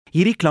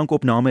Hierdie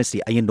klankopname is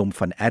die eiendom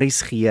van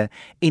RSG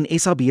en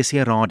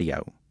SABC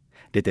Radio.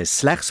 Dit is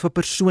slegs vir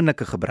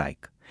persoonlike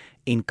gebruik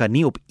en kan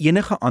nie op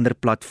enige ander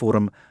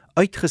platform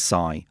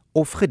uitgesaai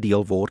of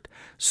gedeel word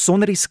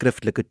sonder die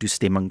skriftelike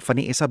toestemming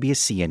van die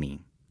SABC nie.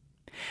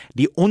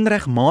 Die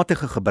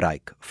onregmatige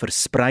gebruik,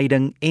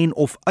 verspreiding en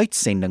of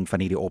uitsending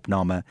van hierdie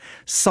opname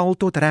sal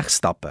tot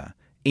regstappe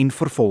en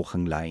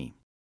vervolging lei.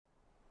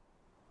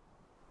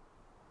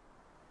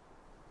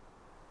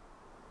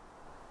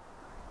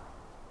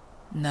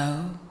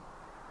 Nou,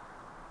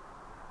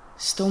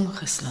 stom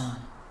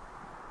geslaan,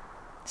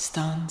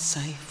 staan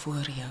sy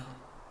voor jou.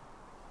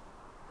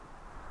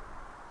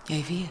 Jy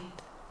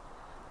weet,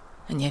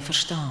 en jy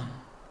verstaan,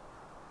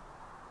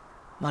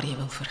 maar jy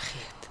wil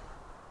vergeet.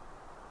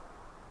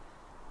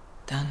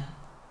 Dan,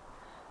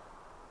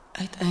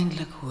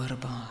 uiteindelik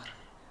hoorbaar,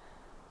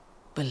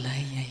 bely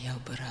jy jou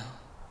berou.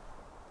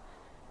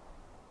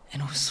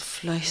 En ons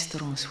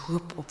fluister ons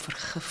hoop op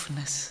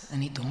vergifnis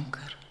in die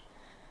donker.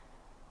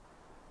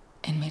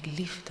 En met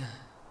liefde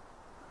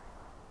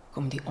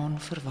kom die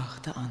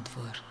onverwagte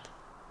antwoord.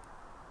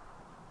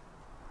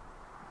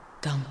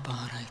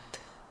 Dankbaarheid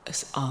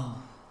is al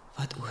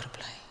wat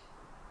oorbly.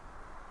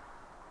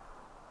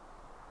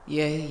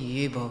 Jy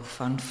jubel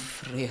van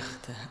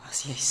vreugde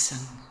as jy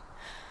sing.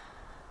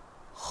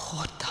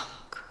 God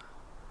dank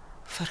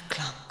vir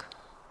klank.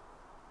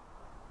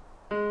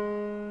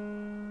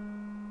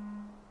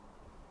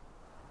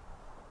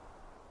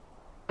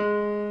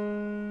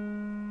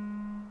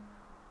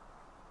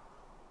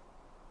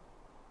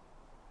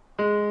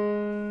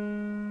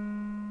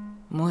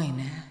 Mooi,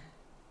 né?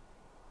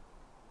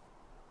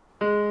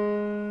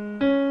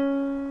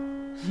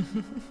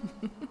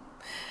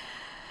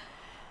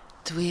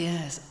 Twee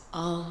is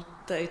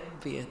altyd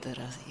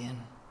beter as een.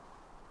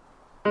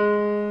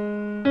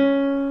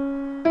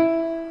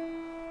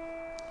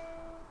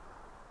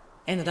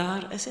 En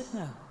daar is dit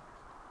nou.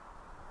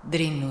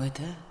 3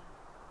 note,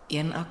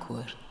 1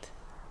 akkoord.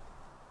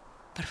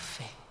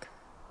 Perfek.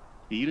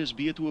 Hier is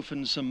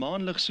Beethoven se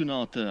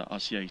maanligsonate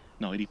as jy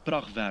na hierdie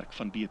pragtwerk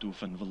van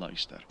Beethoven wil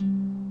luister.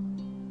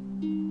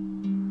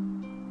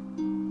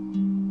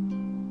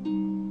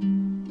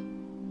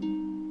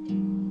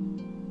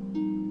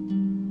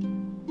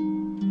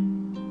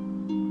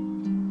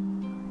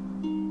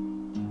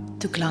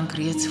 Toe klank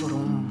reeds vir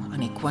hom aan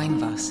die kwyn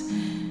was,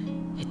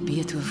 het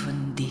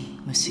Beethoven die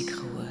musiek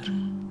gehoor.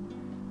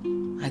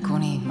 Hy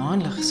kon nie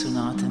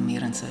maanligsonate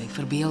meer in sy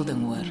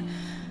verbeelding hoor,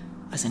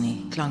 as in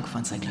die klank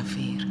van sy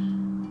klavier.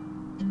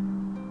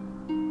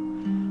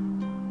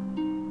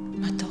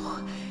 Maar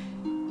tog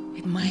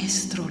het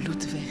Maestro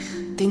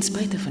Ludwig, ten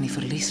spyte van die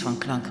verlies van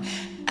klank,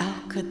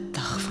 elke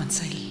dag van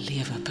sy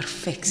lewe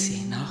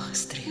perfeksie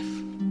nagestreef.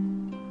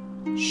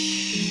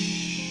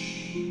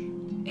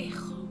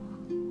 Echo,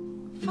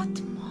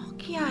 wat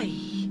maak jy?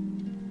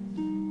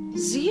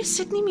 Zeus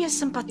het nie meer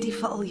simpatie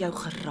vir al jou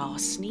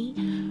geraas nie.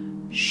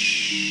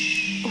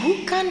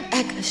 Hoe kan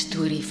ek 'n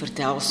storie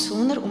vertel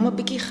sonder om 'n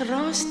bietjie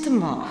geraas te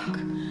maak?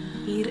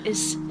 Hier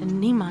is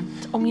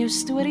niemand om jou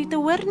storie te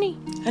hoor nie.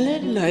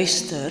 Hulle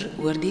luister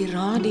oor die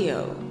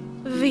radio.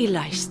 Wie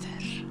luister?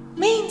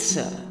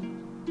 Mense.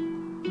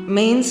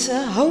 Mense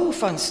hou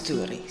van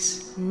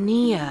stories.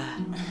 Nee,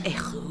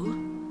 Echo.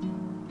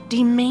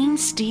 Die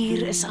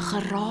mensdier is 'n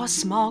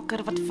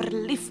geraasmaker wat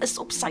verlief is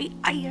op sy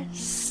eie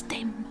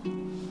stem.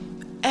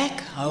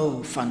 Ek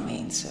hou van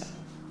mense.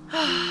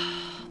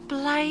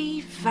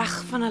 Bly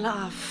weg van hulle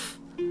af.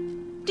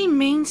 Die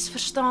mens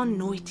verstaan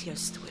nooit jou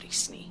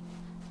stories nie.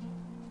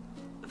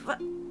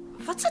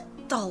 Wat se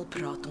taal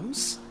praat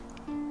ons?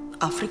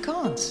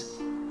 Afrikaans.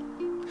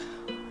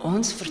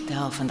 Ons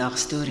vertel vandag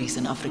stories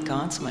in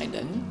Afrikaans, my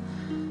ding.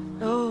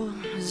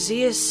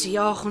 Zeus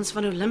jaag ons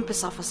van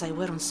Olympus af as hy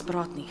hoor ons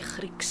praat nie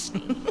Grieks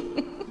nie.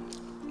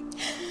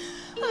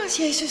 As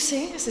jy so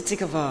sê, is dit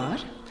seker waar.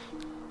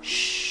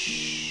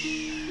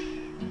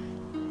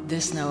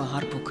 Dis nou 'n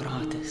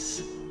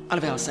Harpokrates.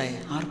 Alhoewel sy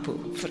Harpo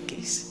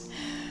verkies.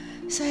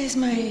 Sy is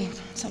my,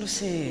 sal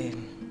ons sê,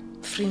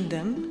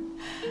 vriendin.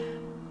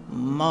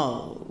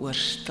 Mal oor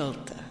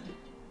stilte.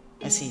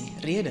 Is die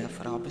rede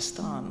vir haar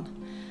bestaan.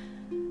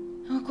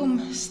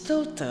 Hoekom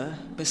stilte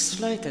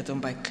besluit het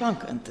om by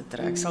klank in te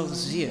trek, sal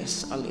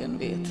Zeus alleen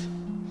weet.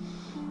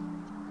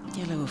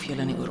 Julle hoef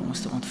julle nie oor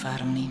ons te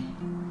ontferm nie.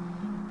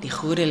 Die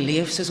gode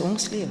leef soos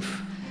ons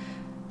leef.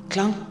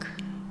 Klank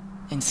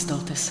en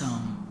stilte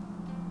saam.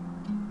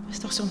 Is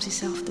toch soms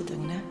dieselfde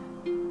ding, né?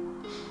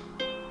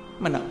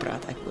 Maar nou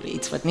praat ek oor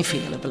iets wat nie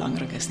vir julle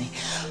belangrik is nie.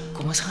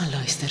 Kom ons gaan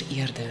luister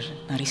eerder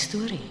na die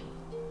storie.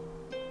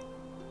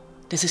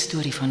 Dis 'n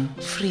storie van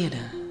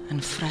vrede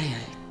en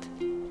vryheid.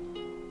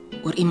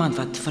 Oor iemand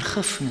wat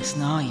vergifnis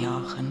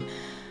najaag en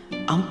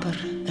amper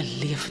 'n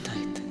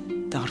leeftyd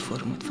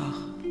daarvoor moet wag.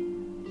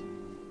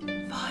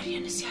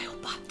 Waarheen is jy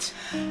op pad?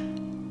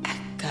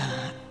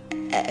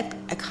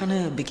 Ek gaan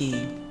 'n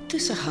bietjie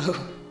toesig hou.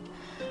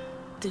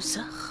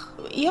 Toesig?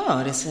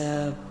 Ja, dis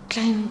 'n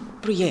klein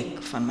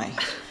projek van my.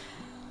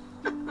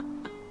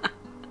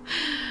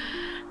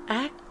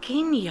 Ek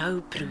ken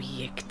jou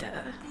projekte.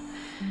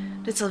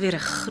 Dit sal weer 'n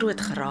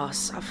groot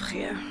geraas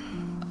afgee.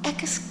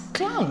 Ek is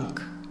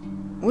klank.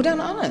 Hoe dan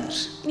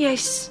anders?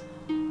 Jy's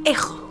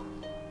echo.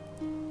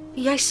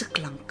 Jy's 'n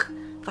klank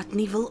wat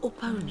nie wil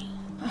ophou nie.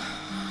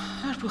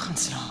 Harpo gaan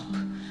slaap.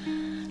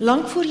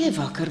 Lank voor jy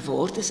wakker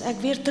word, is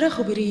ek weer terug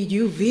op hierdie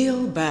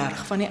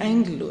juweelberg van die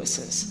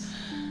eindeloses.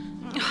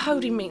 Hou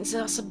die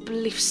mense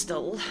asseblief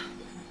stil.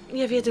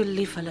 Jy weet hoe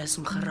lief hulle is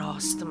om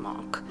geraas te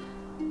maak.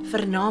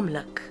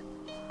 Vernaamlik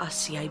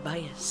as jy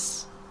by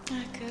is.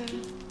 Ek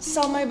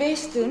sal my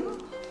bes doen.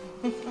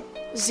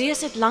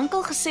 Zeus het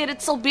lankal gesê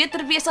dit sal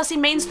beter wees as die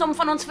mensdom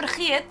van ons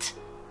vergeet.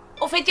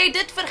 Of het jy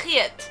dit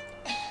vergeet?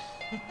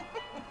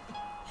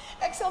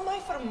 Ek sal my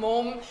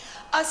vermom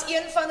as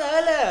een van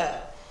hulle.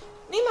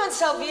 Niemand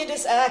sal weet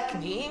dis ek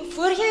nie.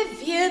 Voor jy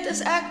weet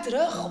is ek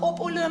terug op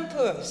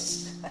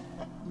Olympus.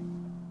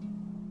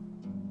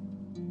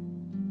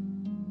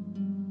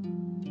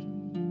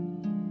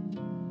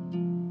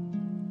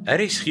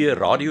 RSG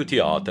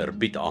Radioteater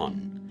bied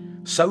aan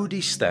SOU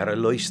DIE STERRE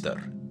LUISTER,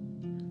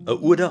 'n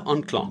ode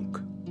aan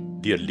klank,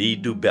 deur Lee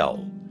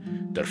Doubell,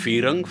 ter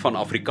viering van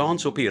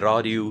Afrikaans op die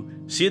radio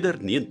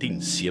sedert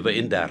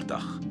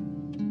 1937.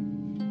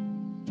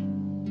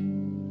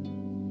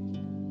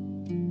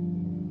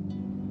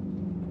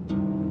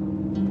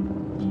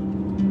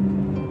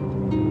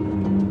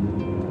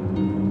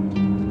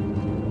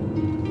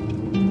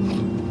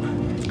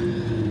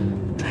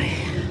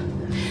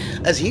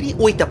 Is hierdie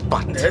ooit 'n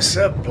pad? Dis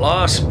 'n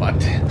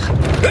blaaspad.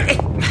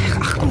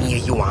 Ag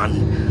nee, Johan.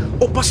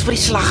 Oppas vir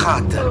die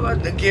slaggate.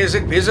 Wat dink jy is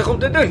ek besig om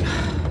te doen?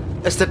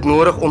 Is dit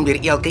nodig om deur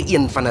elke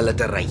een van hulle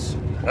te ry?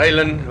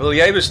 Rylan, wil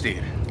jy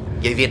bestuur?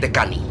 Jy weet ek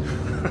kan nie.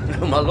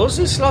 Nou maar los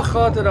die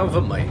slaggate dan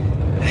vir my.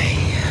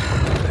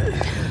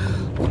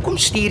 Hoekom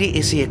stuur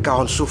die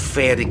SAK so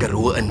ver die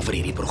Karoo in vir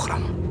hierdie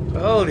program?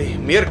 Wel, die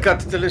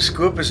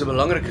meerkat-teleskoop is 'n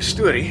belangrike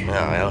storie.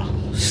 Ja, wel.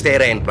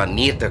 Sterre en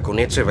planete kon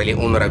net sowel die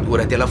onderhoud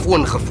oor 'n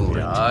telefoon gevoer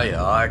het.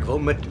 Ja, ek wil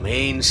met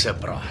mense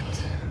praat.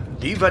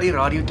 Die wat die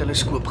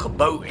radioteleskoop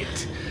gebou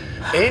het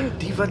en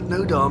die wat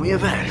nou daarmee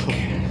werk.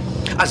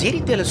 As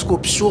hierdie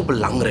teleskoop so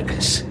belangrik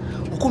is,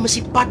 hoekom is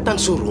die pad dan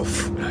so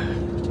rof?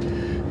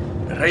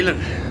 Rylan,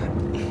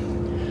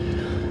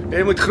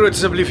 jy moet groot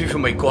asseblief nie vir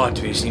my kwaad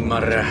wees nie,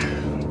 maar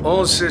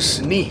ons is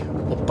nie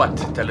op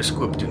pad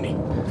teleskoop toe nie.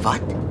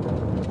 Wat?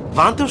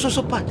 Waant ons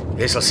op pad?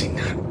 Jy sal sien.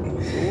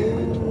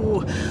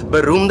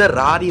 Beroemde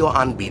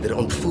radioaanbieder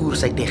ontvoer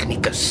sy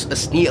tegnikus.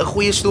 Is nie 'n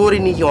goeie storie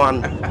nie,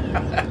 Johan.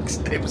 Ek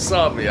stem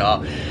saam, ja.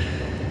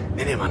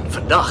 Nee man,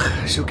 vandag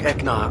soek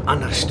ek na 'n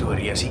ander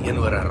storie as die een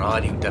oor 'n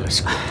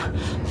radioteleskoop.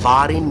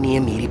 Waarheen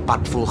neem hierdie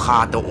pad vol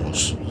gate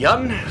ons?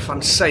 Jan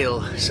van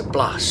Sail se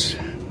plaas.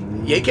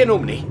 Jy ken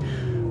hom nie,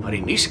 maar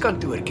die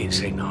nuuskantoor ken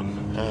sy naam.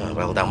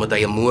 Wel, dan moet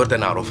hy 'n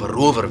moordenaar of 'n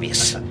rower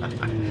wees.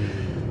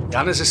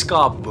 Jan is 'n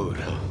skaapboer.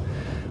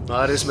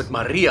 Maar is met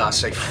Maria,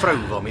 sy vrou,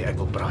 waarmee ek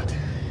wil praat.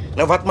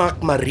 Nou wat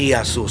maak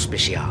Maria so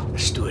spesiaal? 'n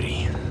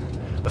Storie.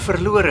 'n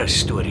Verlore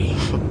storie.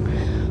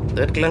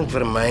 Dit klink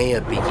vir my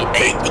 'n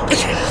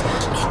bietjie.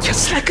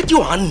 Just like it,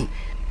 Johan.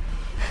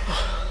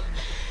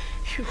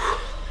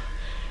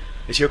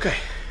 Is jy okay?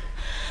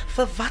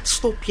 Vir wat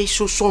stop jy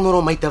so sonder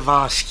om my te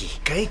waarsku?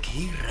 Kyk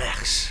hier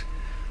regs,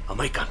 aan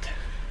my kant.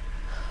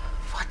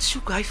 Wat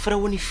soek hy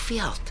vrou in die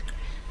veld?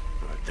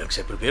 Ek dink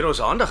sy probeer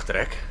ons aandag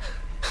trek.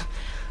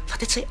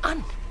 Wat het sy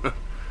aan?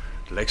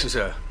 Dit lyk soos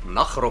 'n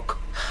nagrok.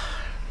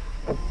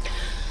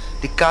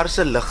 Die kar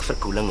se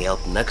lugverkoeling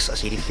help niks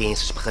as jy die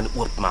vensters begin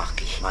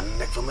oopmaak nie. Man,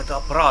 ek wil met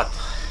haar praat.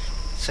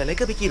 Sy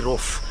lyk 'n bietjie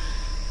rof.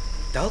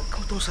 Dalk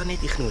moet ons haar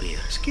net ignoreer.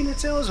 Miskien het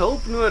sy ons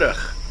hulp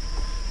nodig.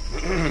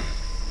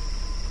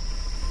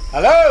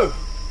 Hallo?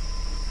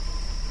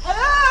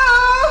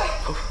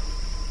 Hallo!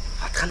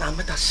 Wat gaan aan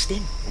met haar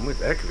stem? Hoe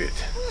moet ek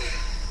weet?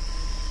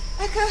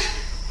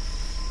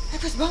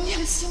 Ek was bang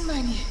julle sien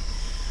my nie.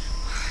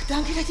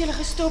 Dankie dat julle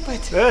gestop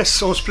het.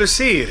 Dis ons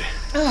plesier.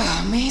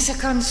 Mense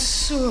kan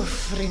so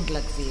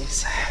vriendelik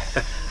wees.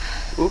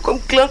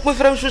 Hoekom klink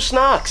mevrou so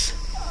snaaks?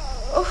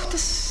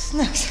 Dis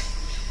niks.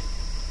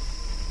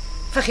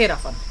 Vergeet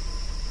daarvan.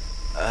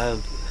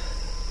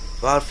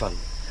 Waarvan?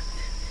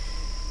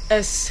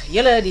 Is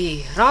julle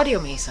die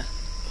radiomense?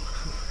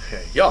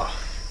 Ja.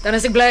 Dan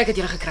is ek bly ek het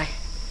julle gekry.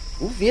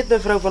 Hoe weet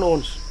mevrou van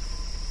ons?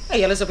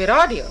 Julle is op die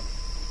radio.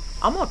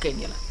 Almal ken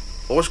julle.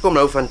 Ons kom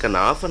nou van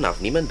Kanaal vanaf.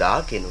 Niemand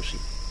daar ken ons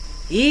nie.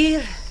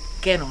 Hier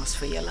ken ons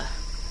vir julle.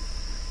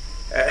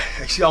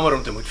 Ek is jammer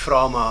om te moet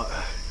vra, maar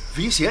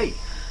wie is jy?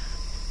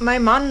 My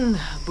man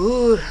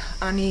boer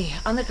aan die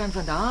ander kant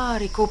van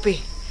daardie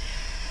koppie.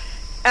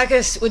 Ek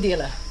is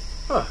Odele.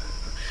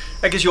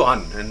 Ek is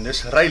Johan en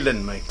dis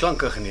Rylan, my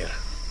klankingenieur.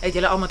 Het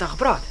julle al met haar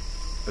gepraat?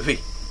 Wie?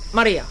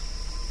 Maria.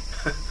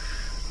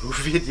 Hoe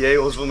weet jy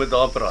ons wil met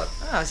haar praat?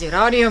 As die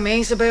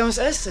radiomense by ons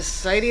is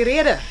sy die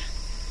rede.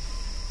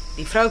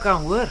 Die vrou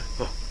kan hoor.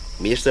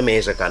 Meeste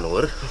mense kan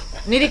hoor.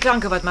 Nie die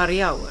klanke wat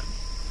Maria hoor.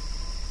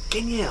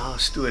 Ken jy haar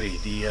storie,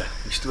 die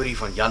storie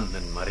van Jan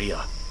en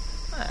Maria?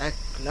 Ek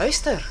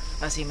luister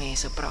as die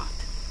mense praat.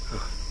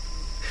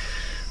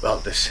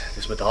 Wel, dis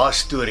met haar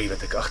storie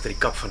wat ek agter die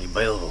kap van die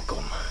byl wil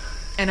kom.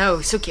 En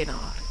nou soek jy na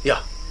haar. Ja.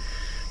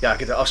 Ja, ek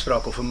het 'n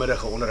afspraak om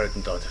vanmiddag 'n onderhoud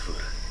met haar te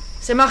voer.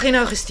 Sy mag nie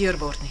nou gestuur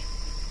word nie.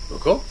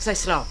 Hoekom? Sy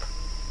slaap.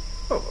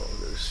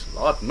 Dis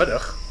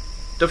laatmiddag.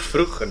 Te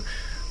vroeg en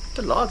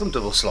te laat om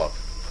te wil slaap.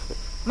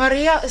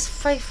 Maria is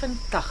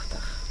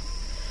 85.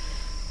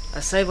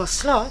 As sy wil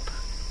slaap,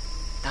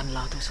 dan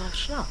laat ons haar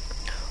slaap.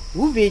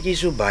 Hoe weet jy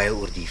so baie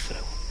oor die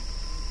vrou?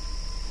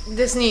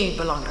 Dis nie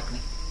belangrik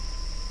nie.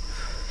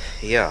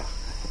 Ja,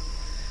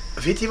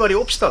 Weet jy waar die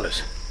opstal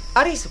is?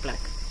 Arie se plek.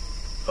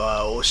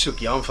 Ons soek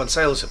Jan van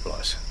Sail se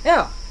plaas.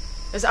 Ja,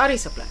 dis Arie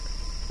se plek.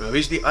 Maar wie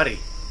is die Arrie?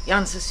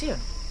 Jan se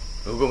seun.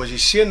 Hoekom is die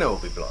seun nou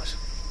op die plaas?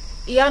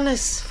 Jan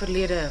is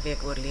verlede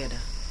week oorlede.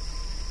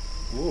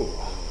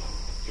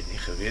 Ek het nie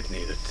geweet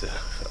nie, dit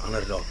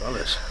verander dalk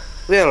alles.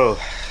 wel,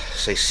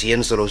 sy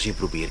seun sal ons hier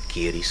probeer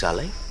keer, sal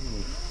hy?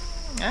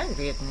 Ja, ek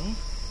weet nie,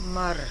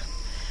 maar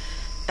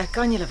ek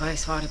kan julle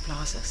wys waar die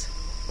plaas is.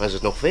 Was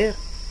dit nog ver?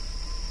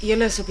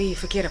 Julle is op die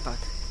verkeerde pad.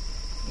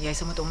 Jy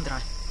sal moet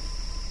omdraai.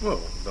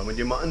 Dan moet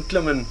jy maar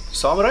inklim en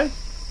saamry.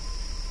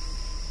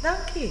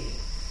 Dankie.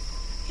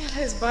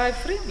 Julle is baie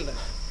vriendelik.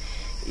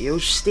 Jou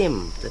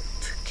stem, dit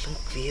klink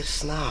weer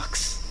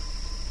snaaks.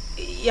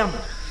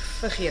 Jammer,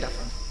 vergeet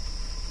daarvan.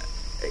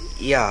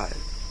 Ja.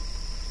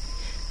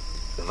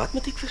 Wat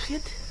moet ek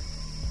vergeet?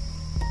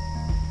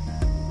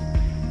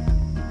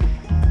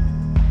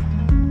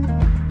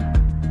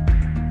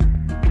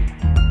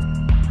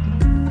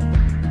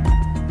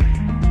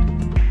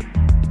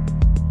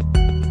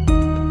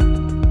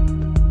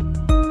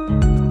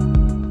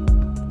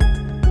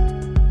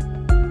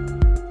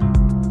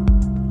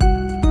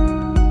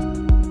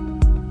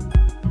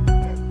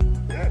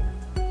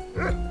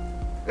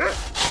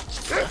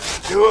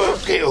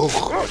 Oké,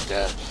 goed.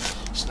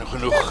 Is nou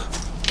genoeg.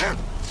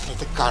 Met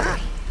 'n kar.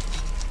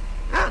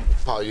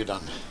 Paal je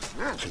dan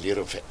geleer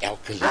om vir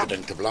elke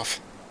lading te blaf.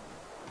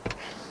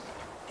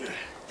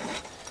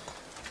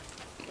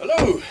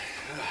 Hallo.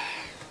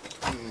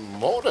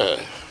 Môre.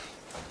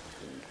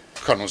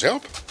 Kan ons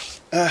help?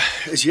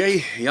 Is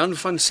jy Jan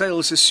van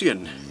Sail se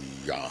seun?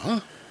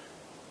 Ja.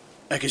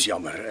 Ek is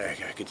jammer.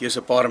 Ek het eers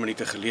 'n paar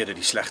minute gelede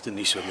die slegte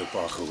nuus oor jou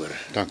pa gehoor.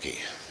 Dankie.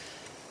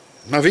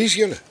 Maar wie is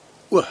julle?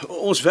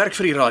 Ons werk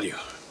vir die radio.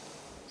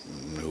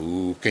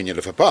 Hoe ken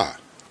julle vir pa?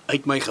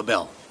 Uit my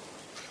gebel.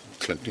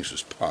 Klink nie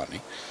soos pa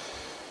nie.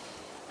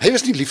 Hy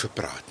was nie lief vir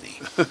praat nie.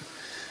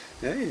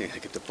 Nee,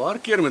 ek het 'n paar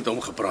keer met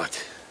hom gepraat.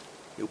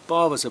 Jou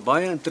pa was 'n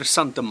baie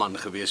interessante man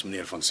gewees,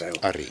 meneer van Sail.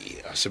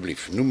 Arrie,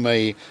 asseblief, noem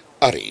my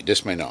Arrie,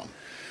 dis my naam.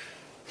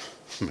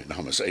 My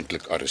naam is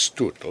eintlik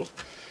Aristotel,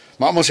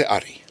 maar almal sê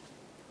Arrie.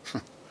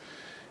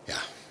 Ja,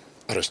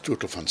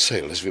 Aristotel van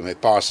Sail is wie my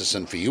pa se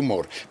sin vir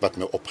humor wat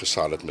my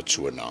opgesaal het met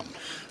so 'n naam.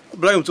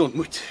 Bly om te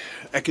ontmoet.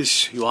 Ek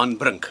is Johan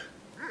Brink.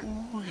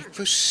 Ek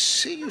wou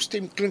sê jou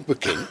stem klink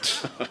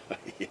bekend.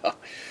 Ja,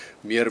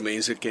 meer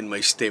mense ken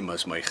my stem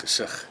as my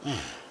gesig.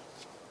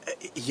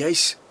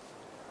 Jy's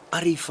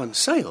Arrie van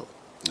Sail,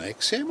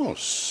 Ek sê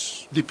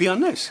mos. die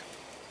pianis.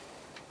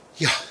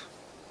 Ja,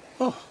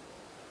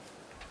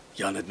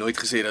 Jan het nooit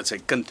gesê dat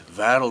sy kind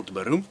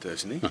wêreldberoemd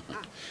is nie.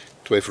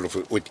 twyfel of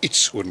hy ooit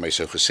iets oor my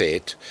sou gesê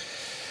het.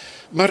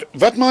 Maar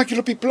wat maak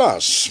julle op die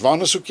plaas?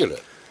 Waarna soek julle?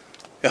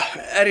 Ja,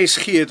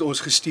 RSG het ons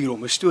gestuur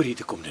om 'n storie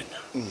te kom doen.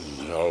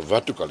 Wel,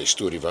 wat ook al die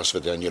storie was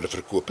wat hy aan julle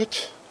verkoop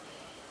het.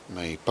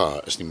 My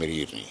pa is nie meer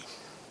hier nie.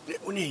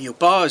 Nee, jou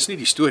pa is nie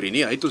die storie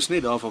nie, hy het ons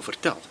net daarvan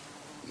vertel.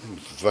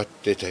 Wat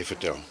het hy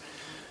vertel?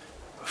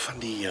 Van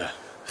die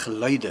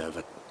geluide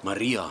wat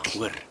Maria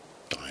hoor.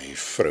 Daai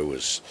vrou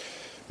is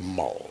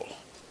mal.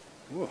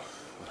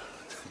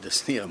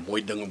 Dis nie 'n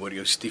mooi ding om oor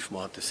jou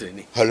stiefma te sê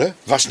nie. Hulle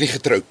was nie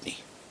getroud nie.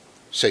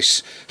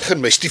 Sy's geen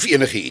my stief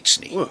enige iets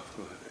nie.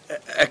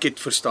 Ek het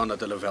verstaan dat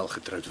hulle wel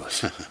getroud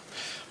was.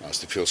 Daar's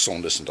te veel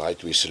sondes in daai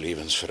twee se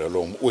lewens vir hulle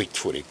om ooit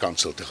voor die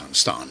kansel te gaan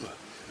staan.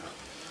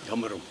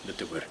 Jammer om dit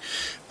te hoor.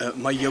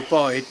 Maar jou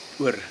pa het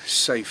oor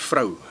sy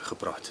vrou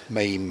gepraat.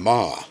 My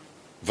ma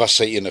was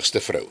sy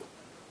enigste vrou.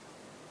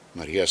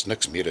 Maria is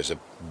niks meer as 'n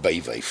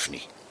bywyf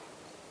nie.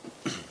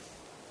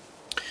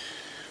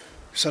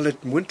 Sal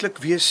dit moontlik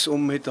wees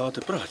om met haar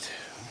te praat?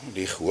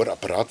 Die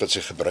gehoorapparaat wat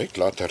sy gebruik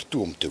laat haar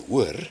toe om te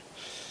hoor,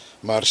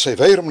 maar sy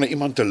weier om na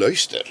iemand te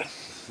luister.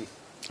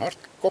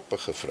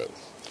 Hardkoppige vrou.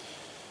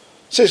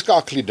 Sy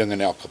skakel die ding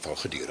in elk geval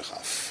gedurig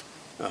af.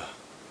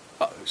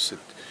 Is dit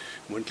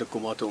moontlik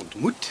om haar te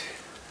ontmoet?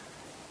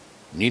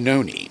 Nie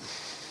nou nie.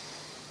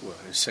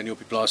 Is sy nie op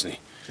die plaas nie?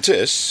 Sy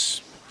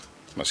is,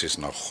 maar sy is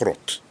na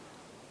grot.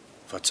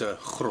 Wat 'n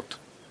grot.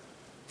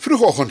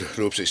 Vroegoggend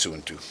loop sy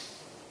soontoe.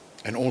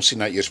 En ons sien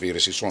haar eers weer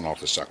as die son al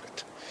gesak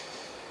het.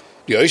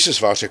 Die huis is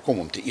waar sy kom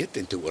om te eet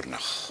en te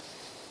oornag.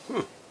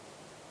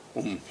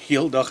 Om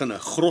heeldag in 'n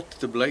grot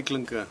te bly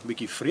klink 'n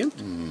bietjie vreemd.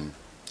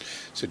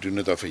 Sy doen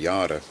dit al vir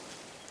jare.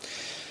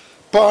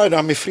 Pa het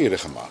daarmee vrede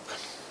gemaak.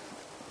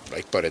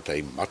 Blykbaar het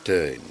hy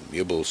matte en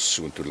meubels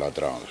soontoe laat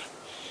dra.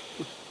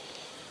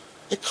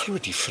 Ek glo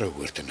die vrou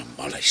hoort in 'n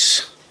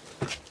malhuis.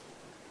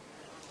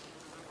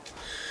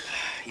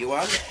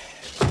 Johan,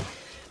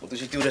 moet ons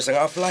die toerusting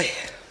aflaai?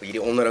 Wil jy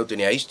die onderhoud in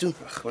die huis doen?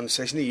 Want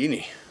sy's nie hier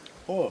nie.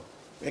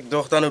 Ek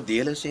dog dan op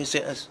dele sê sy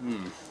is.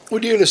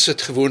 Oudele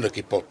sit gewoonlik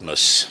die pot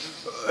mis.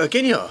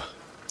 Ken jy haar?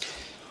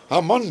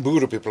 Haar man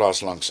boer op die plaas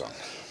langs aan.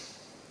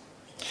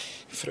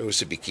 Die vrou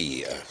is 'n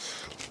bietjie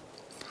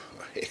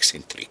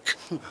eksentriek.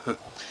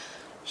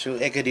 So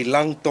ek het die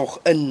lang tog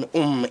in,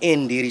 om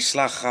en deur die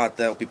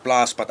slaggate op die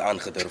plaaspad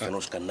aangedurf en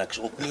ons kan niks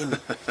opneem.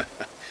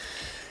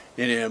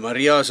 Nee,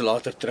 Maria is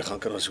later terug, dan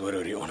kan ons hoor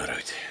oor die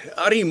onderhoud.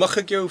 Arie, mag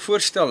ek jou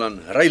voorstel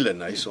aan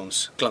Rylen, hy is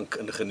ons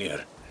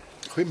klankingenieur.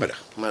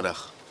 Goeiemiddag.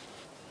 Middag.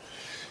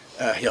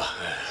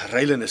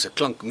 Rylen is 'n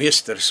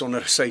klankmeester,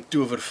 sonder sy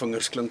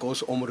towervingers klink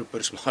ons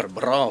omroepers maar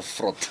braaf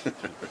vrot.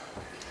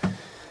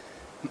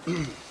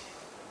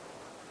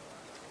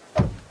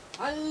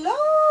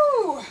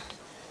 Hallo!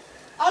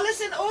 Alles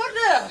in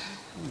orde?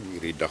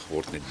 Hierdie dag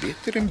word net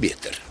beter en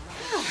beter.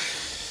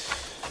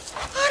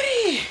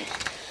 Harry,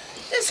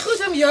 dis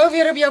goed om jou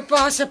weer op jou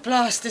pa se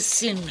plaas te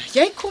sien.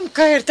 Jy kom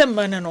kuier te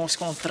min in ons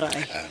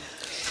kontry.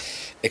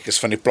 Ek is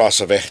van die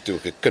plaas af weg toe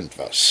ek 'n kind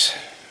was.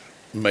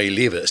 My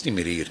lewe is nie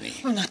meer hier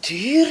nie.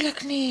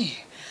 Natuurlik nie.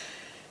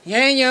 Jy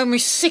en jou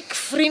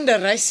musiekvriende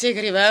reis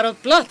seker die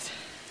wêreld plat.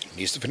 Die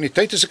meeste van die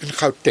tyd is ek in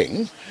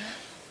Gauteng.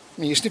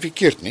 Nie is nie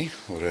verkeerd nie.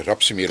 Oor 'n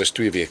rapse meer as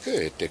 2 weke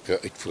het ek 'n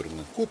uitvoering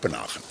in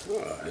Kopenhagen.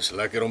 Is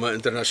lekker om 'n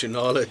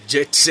internasionale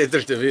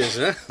jetsetter te wees,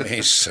 hè?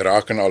 Mens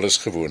raak aan alles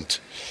gewoond.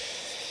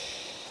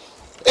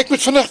 Ek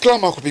moet vandag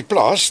klaarmaak op die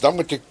plaas, dan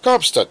moet ek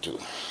Kaapstad toe.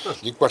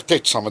 Die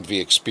kwartet saam met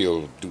wie ek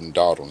speel, doen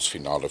daar ons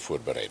finale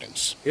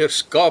voorbereidings.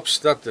 Eers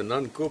Kaapstad en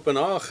dan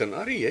Kopenhagen.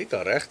 Arie, jy het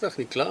al regtig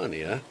nie klaar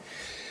nie, hè?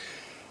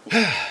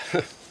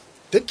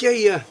 Dink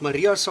jy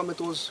Maria sal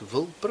met ons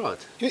wil praat?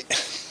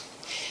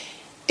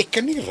 Ek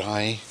kan nie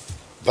raai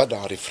wat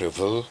daardie vrou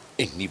wil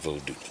en nie wil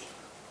doen nie.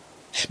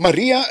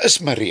 Maria is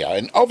Maria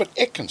en al wat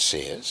ek kan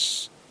sê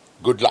is,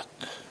 good luck.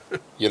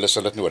 Julle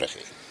sal dit nodig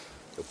hê.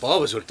 Jou pa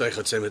was oortuig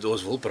dat sy met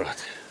ons wil praat.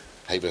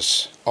 Hy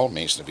was al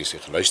mense na wie sy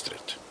geluister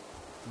het.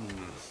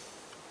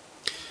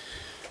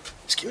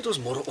 Miskien moet ons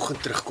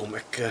môreoggend terugkom.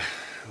 Ek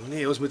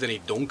nee, ons moet in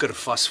die donker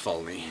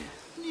vasval nie.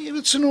 Nee,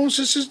 wat sin ons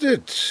is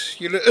dit.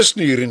 Julle is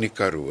nie hier in die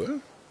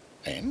Karoo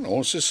en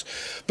ons is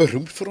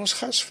beroemd vir ons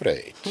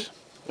gasvryheid.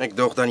 Ek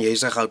dog dan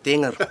jy's 'n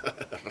Gautenger.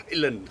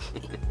 Rylen.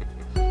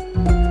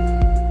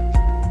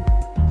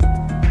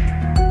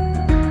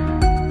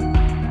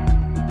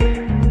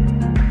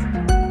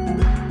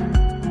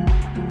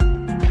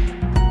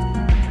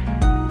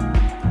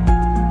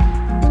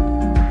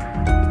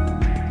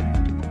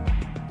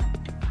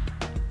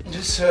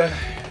 Dis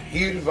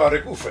hier waar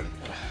ek oefen.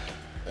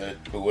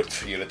 Dit behoort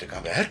vir julle te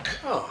kan werk.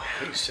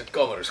 Die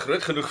sitkamer is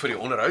groot genoeg vir die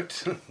onderhoud.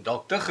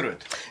 Dalk te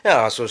groot.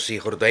 Ja, as ons die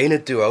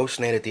gordyne toe hou,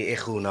 sny dit die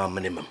ekko na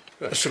minimum.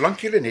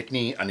 Solank julle net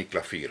nie aan die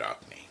klavier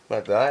raak nie.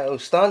 Maar daai ou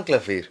staan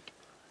klavier.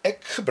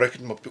 Ek gebruik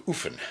dit om op te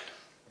oefen.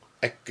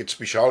 Ek het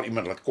spesiaal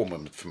iemand laat kom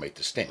om dit vir my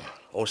te stem.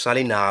 Ons sal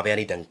nie naby aan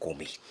die ding kom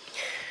nie.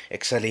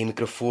 Ek sal die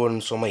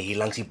mikrofoon sommer hier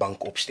langs die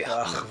bank opstel.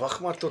 Ag, wag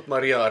maar tot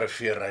Maria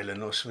arriveer,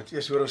 Rylen. Ons moet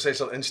eers hoor of sy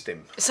sal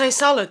instem. Sy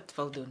sal dit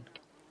wil doen.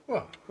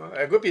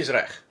 Ek hoop jy's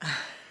reg.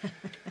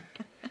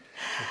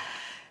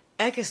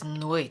 Ek is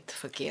nooit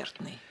verkeerd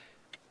nie.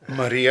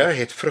 Maria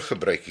het vrug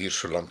gebruik hier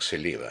solank sy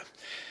lewe.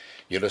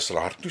 Julle sal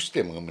haar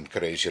toestemming moet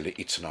kry as julle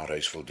iets in haar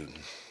huis wil doen.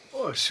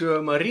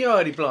 So Maria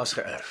het die plaas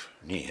geërf.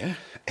 Nee,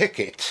 ek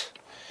het.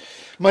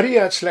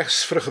 Maria het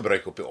slegs vrug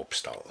gebruik op die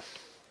opstal.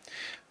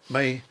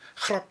 My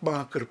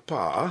grapmaker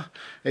pa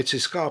het sy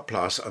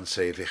skaapplaas aan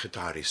sy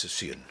vegetariese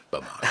seun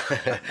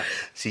bemaak.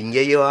 Sien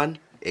jy Johan?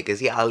 Ek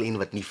is nie al een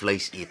wat nie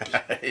vleis eet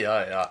nie.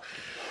 Ja.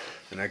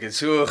 En ek het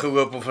so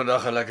gehoop om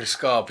vandag 'n lekker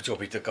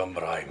skaapjoppie te kan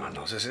braai, man.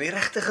 Ons is in die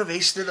regte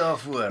geweste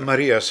daarvoor.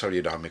 Maria sal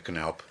jou daarmee kan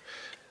help.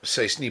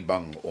 Sy's nie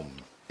bang om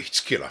iets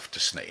skeel af te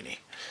sny nie.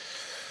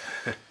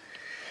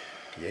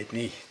 Jy het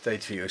nie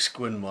tyd vir jou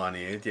skoonma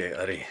nie, het jy,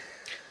 Arie?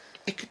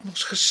 Ek het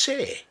mos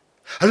gesê,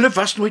 hulle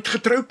was nooit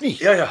getroud nie.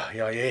 Ja,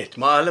 jy het,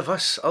 maar hulle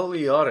was al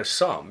die jare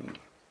saam.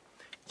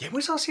 Jy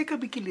moes haar seker 'n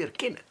bietjie leer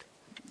ken het.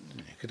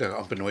 Ek het haar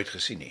amper nooit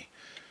gesien nie.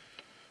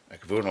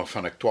 Ek woon nog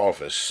van ek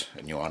 12 is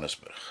in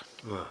Johannesburg.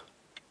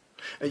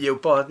 En jou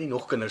pa het nie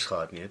nog kinders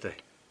gehad nie, het hy?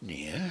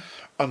 Nee,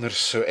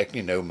 anders sou ek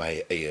nie nou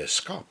my eie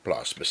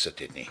skaapplaas besit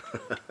het nie.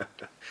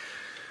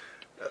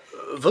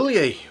 Wil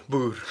jy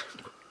boer?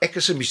 Ek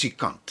is 'n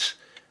musikant.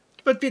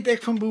 Wat weet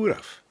ek van boer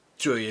af?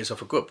 So jy is al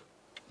verkoop.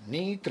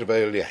 Nie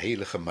terwyl die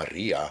heilige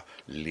Maria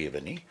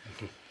lewe nie.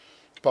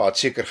 Pa het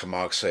seker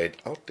gemaak sy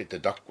het altyd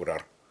 'n dak oor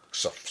haar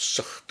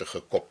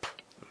selfsugtige kop.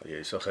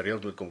 Jy sal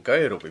gereeld moet kom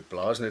kuier op die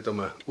plaas net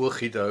om 'n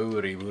oogie te hou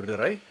oor die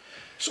boerdery.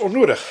 Dis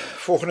onnodig.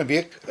 Volgende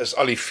week is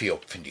al die vee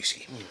op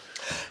kondisie.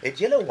 Het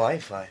julle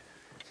wifi?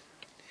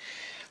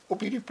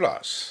 Op hierdie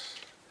plaas,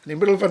 in die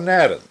middel van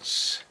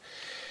nêrens.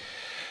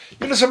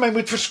 Julle sal my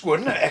moet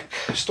verskoon. Ek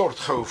stort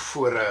gou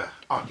voor 'n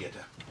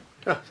aandete.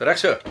 Ja, reg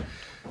so.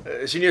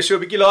 Sien jy so 'n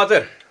bietjie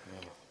later?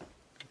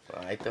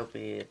 Hy het op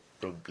die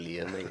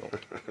probleme, joh.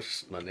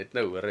 Maar net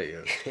nou hoor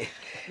jy.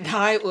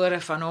 Daai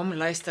ore van hom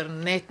luister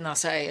net na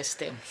sy eie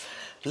stem.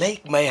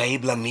 Lyk my hy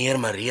blameer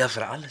Maria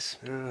vir alles.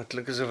 Ja, dit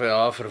klink asof hy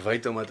haar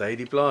verwyd omdat hy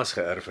die plaas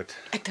geërf het.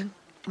 Ek dink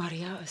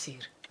Maria is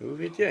hier. Hoe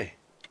weet jy?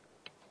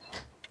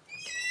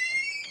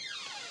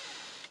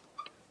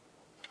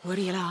 Hoor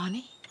julle haar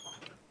nie?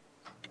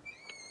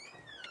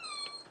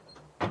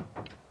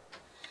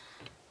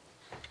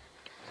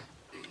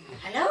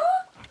 Hallo?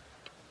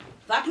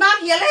 Wat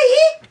maak julle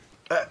hier?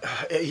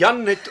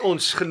 Jan het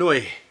ons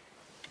genooi.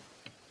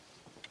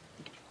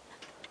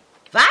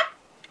 Wat?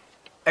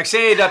 Ek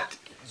sê dat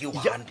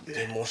Johan,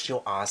 jy mos jou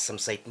asem,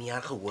 sy het nie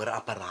haar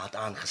gehoorapparaat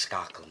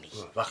aangeskakel nie.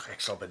 Wag,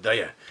 ek sal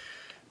beduie.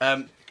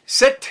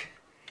 Sit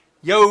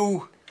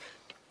jou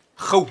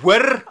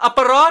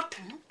gehoorapparaat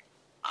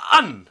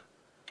aan.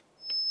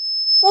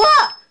 O!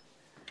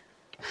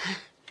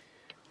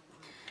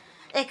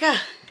 Ek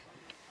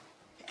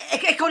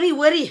kon nie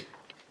hoor nie.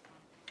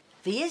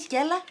 Wie is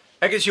julle?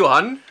 Ek is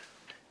Johan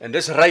en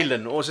dis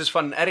Rylen. Ons is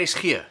van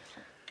RSG.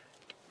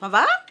 Van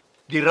waar?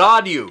 Die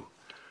radio.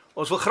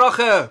 Ons wil graag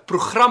 'n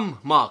program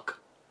maak.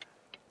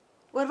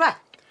 Oor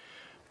wat?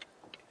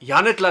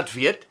 Jan het laat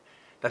weet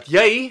dat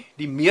jy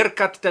die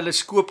meerkat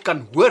teleskoop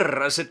kan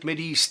hoor as dit met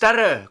die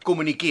sterre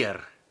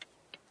kommunikeer.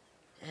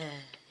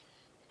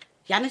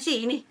 Jan is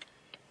hier nie.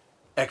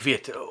 Ek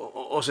weet,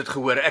 ons het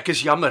gehoor. Ek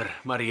is jammer,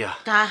 Maria.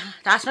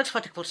 Daar's niks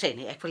wat ek wil sê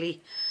nie. Ek wil hier.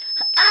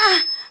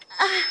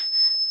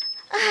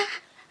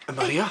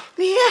 Maria?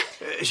 Nee.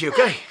 Is jy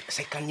okay?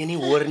 Sy kan jy nie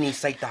hoor nie,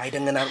 sy het daai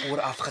ding in haar oor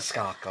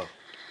afgeskakel.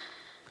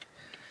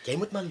 Jy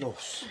moet maar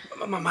los.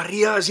 Maar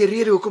Maria is die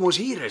rede hoekom ons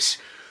hier is.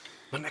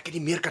 Man, ek het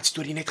die meerkat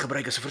storie net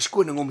gebruik as 'n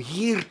verskoning om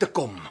hier te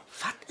kom.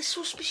 Wat is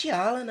so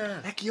spesiaal aan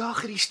haar? Ek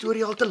jaag hierdie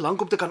storie al te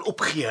lank om te kan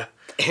opgee.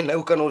 En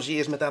nou kan ons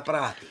eers met haar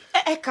praat.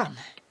 Ek kan.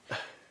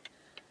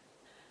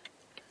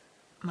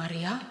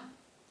 Maria,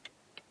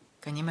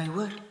 kan jy my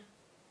hoor?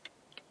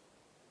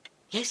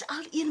 Jy's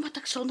al een wat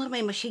ek sonder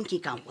my masjienkie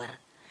kan hoor.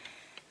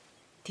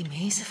 Die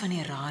mense van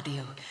die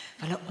radio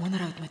wil 'n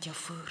onderhoud met jou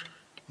voer.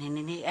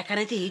 Nee, ek kan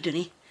dit hier doen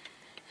nie.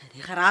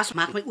 Die geraas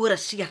maak my ore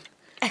seer.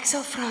 Ek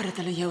sal vra dat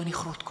hulle jou in die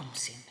grot kom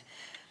sien.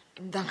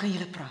 Dan kan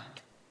julle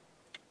praat.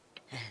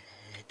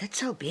 Dit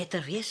sou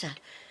beter wees.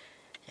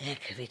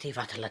 Ek weet nie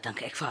wat hulle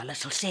dink ek vir hulle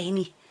sal sê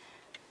nie.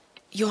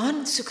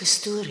 Johan soek 'n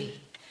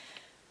storie.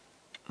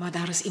 Maar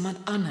daar is iemand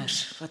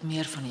anders wat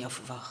meer van jou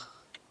verwag.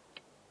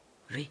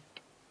 Wie?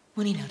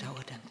 Moenie nou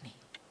daaroor dink nie.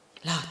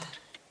 Later.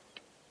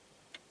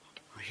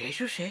 Wat jy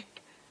so sê?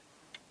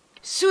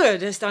 So,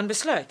 dis dan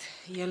besluit.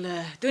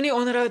 Julle doen die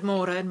onderhoud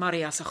môre in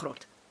Maria se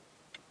grot.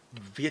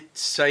 Weet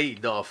sy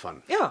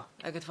daarvan? Ja,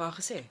 ek het vir haar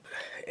gesê.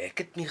 Ek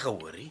het nie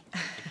gehoor nie.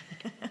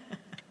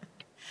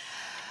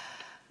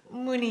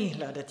 Moenie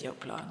laat dit jou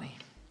pla nie.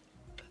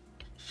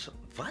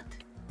 Wat?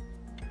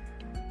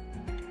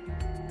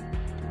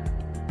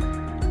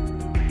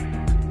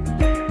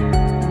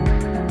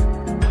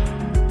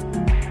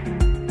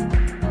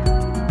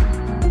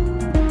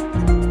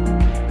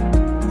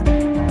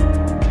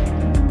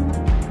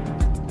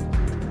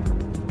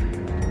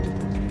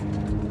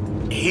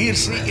 Hier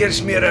is nie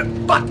eers meer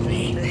 'n pad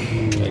nie.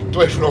 Ek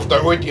twyfel of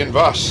daar ooit een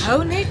was.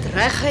 Hou net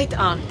reguit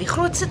aan. Die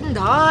grot sit in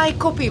daai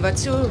koppie wat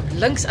so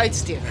links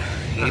uitsteek.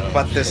 Die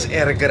pad is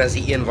erger as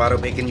die een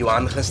waarop ek en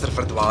Johan gister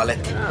verdwaal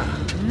het.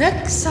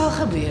 Niks sal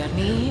gebeur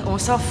nie.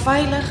 Ons sal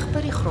veilig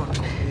by die grot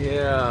kom.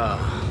 Ja.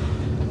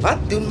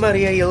 Wat doen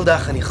Maria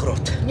heeldag in die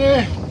grot?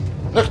 Nee,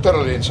 nigter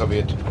alleen sal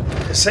weet.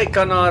 Sy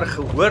kan haar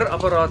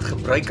gehoorapparaat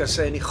gebruik as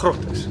sy in die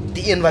grot is.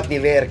 Die een wat nie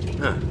werk nie.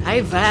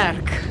 Hy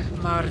werk,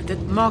 maar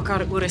dit maak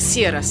haar ore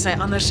seer as sy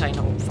ander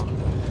syne opvang.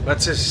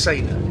 Wat is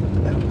syne?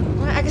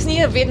 Maar ek is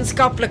nie 'n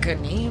wetenskaplike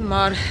nie,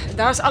 maar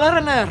daar's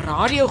allerlei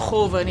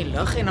radiogolwe in die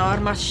lug en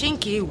haar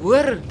masjienkie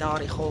hoor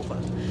daardie golwe.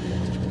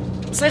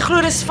 Sy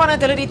glo dis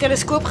vandat hulle die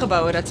teleskoop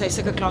gebou het dat sy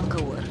sulke klanke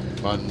hoor.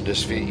 Man,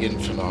 dis weer een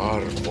van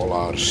haar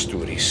volhaar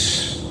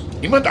stories.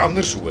 Niemand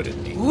anders hoor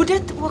dit nie. Hoe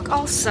dit ook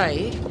al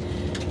sy,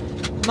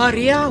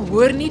 Maria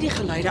hoor nie die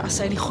geluide as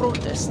sy in die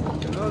grot is nie.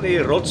 Al die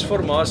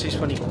rotsformasies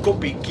van die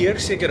koppie keer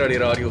seker dat die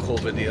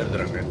radiogolwe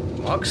deurdring.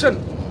 Maak sin.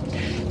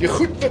 Die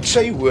goed wat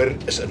sy hoor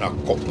is in haar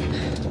kop.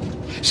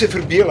 Sy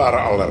verbeel haar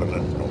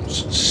allerlei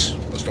nonsens.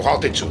 Dit is nog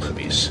altyd so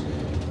gewees.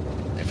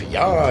 En vir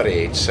jare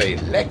het sy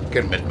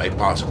lekker met my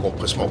pa se kop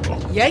gesmokkel.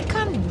 Jy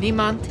kan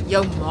niemand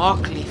jou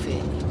maak lief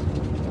hê nie.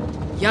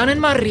 Jan en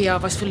Maria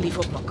was verlief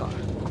op mekaar.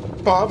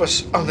 Pa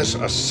was anders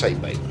as sy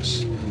by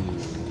was.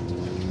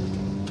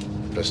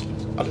 Dis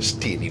alles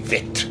teen die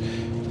wet.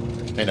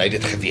 En hy het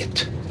dit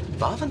geweet.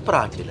 Waarvan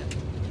praat julle?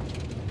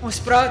 Ons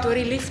praat oor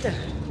die liefde.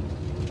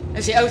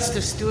 Is die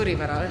oudste storie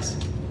wat daar is.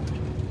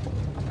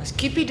 As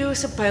Kipido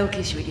se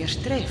pyltjies jou eers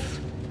tref,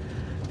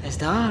 is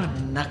daar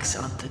niks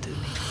aan te doen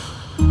nie.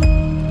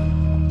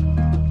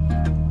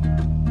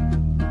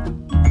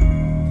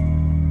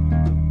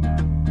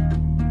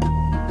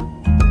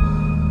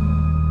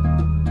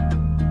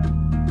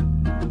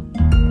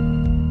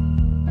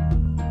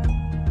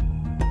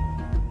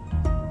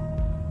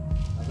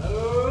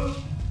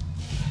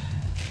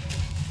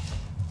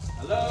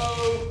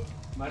 Hallo,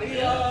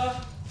 Maria.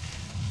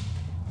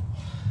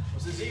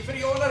 Ons is hier vir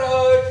die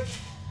onderhoud.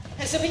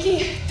 Is 'n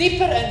bietjie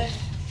dieper in.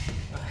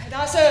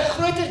 Daar's 'n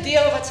groter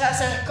deel wat sy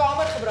as 'n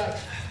kamer gebruik.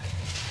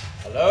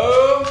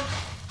 Hallo.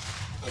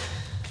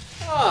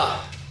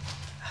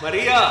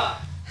 Maria,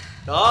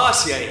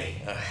 daar's jy.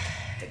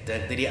 Ek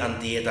dink nie die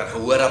auntie het haar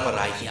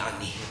gehoorapparaatjie aan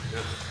nie.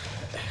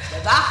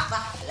 Wag,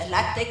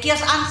 laat ek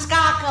eers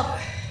aanskakel.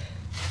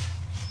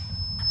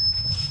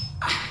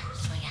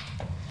 So ja.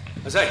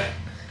 As hy,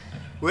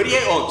 hoor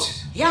jy ons?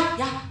 Ja,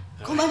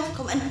 kom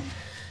in.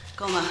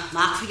 Kom,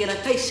 maak vir julle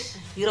tuis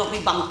hier op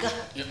die banke.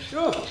 Ja,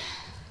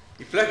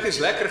 die plek is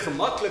lekker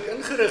gemaklik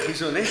ingerig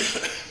hierso, né?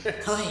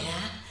 O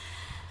ja.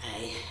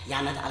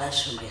 Jan het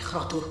alles vir my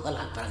grot toe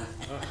laat bring.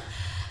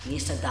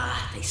 Meeste dae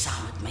het hy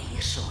saam met my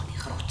hier so in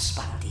die grot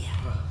spandeer.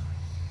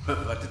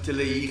 Wat het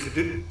julle hier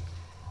gedoen?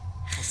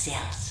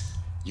 Gesels.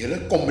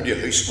 Julle kom met die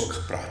huis ook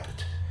gepraat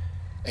het.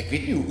 Ek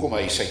weet nie hoekom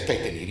hy sy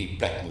tyd in hierdie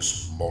plek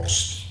moes mors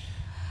nie.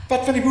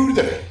 Wat van die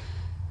boerdery?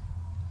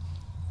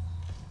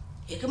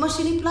 Ek moet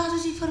sien die plaas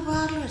is nie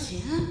verwaarloos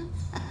nie, hè?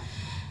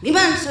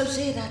 Niemand sou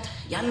sê dat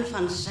Jan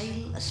van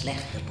Zyl 'n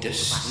slegte boer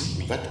was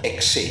nie. Wat ek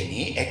sê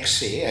nie, ek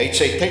sê hy het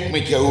sy tyd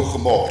met jou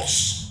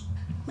gemors.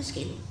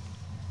 Miskien.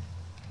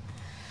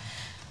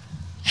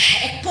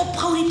 Ek pop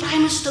gou die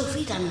primer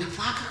stofie, dan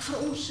maak ek vir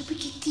ons 'n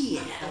bietjie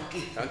tee.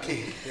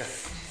 Dankie. Ja.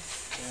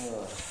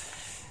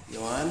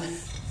 Johan,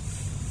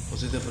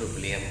 ons het 'n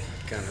probleem.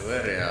 Kan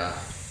hoor, ja.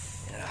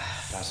 Ja,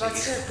 daar's Wat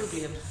is 'n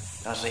probleem?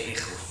 'n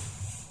echo.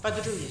 Wat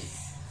bedoel jy?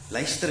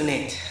 Luister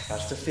net,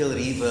 daar's te veel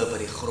reverb by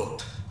die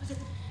grot. Dit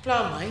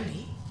pla my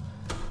nie.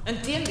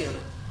 Inteendeel.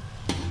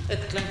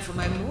 Dit klink vir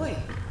my mooi.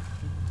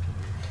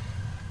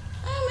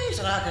 Mens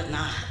raak dit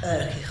na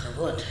ergie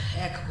gewoond.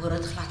 Ek hoor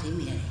dit glad nie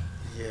meer nie.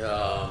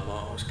 Ja,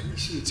 maar ons kan nie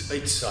so iets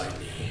uitsaai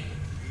nie.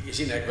 Jy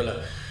sien, ek wil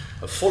 'n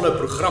volle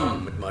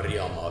program met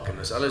Maria maak en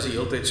as alles die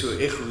hele tyd so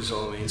echo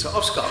sal mense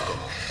afskakel.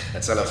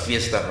 Dit sal 'n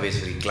feesdag wees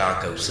vir die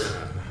klaarkouse.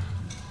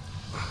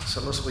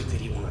 Sal ons ooit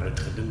hierdie onderhoud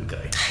gedoen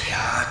kry?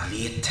 Ja, ek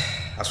weet.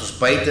 As ons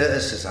buite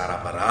is haar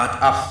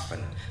apparaat af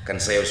en kan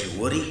sy ons nie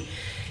hoor nie.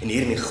 En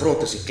hier in die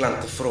grot is die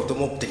klank te vrot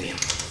om op te neem.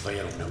 Waar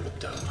jy hom nou op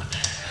te hou, man.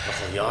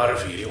 Nog al jare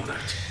vir hierdie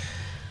onderhoud.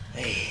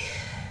 Hey,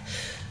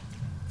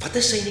 wat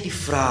as sy nie die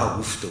vrae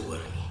hoef te hoor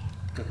nie?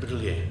 Wat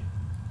bedoel jy?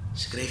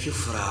 Skryf jou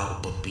vrae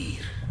op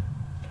papier.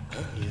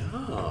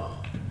 Ja.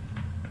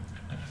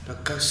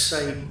 Dan kan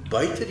sy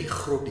buite die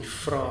grot die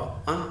vrae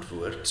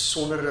antwoord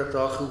sonder dat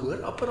daar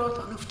gehoorapparaat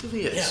aan hoef te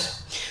wees. Ja.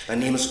 Dan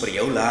neem ons vir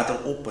jou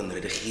later op en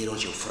redigeer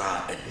ons jou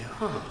vrae in.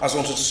 Ja. As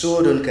ons dit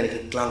so doen, kan ek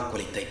die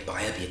klankkwaliteit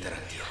baie beter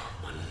hanteer.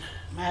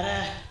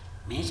 Maar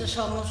mense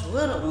sal ons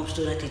hoor, ons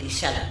doen dit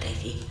dieselfde tyd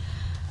hier.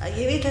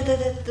 Jy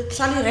weet, dit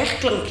sal nie reg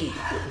klink nie.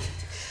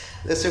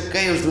 Dis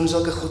okay, ons doen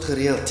sulke goed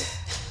gereeld.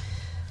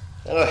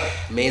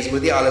 Mens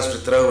moet nie alles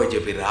vertrou wat jy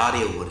op die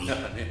radio hoor nie.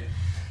 Ja, nee.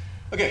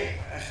 Okay,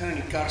 ek gaan in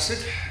die kar sit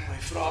en my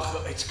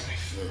vrae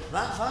uitskryf.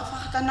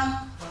 Wag dan nou.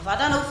 Wat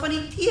dan nou van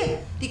die tee?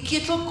 Die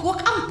ketel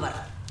kook amper.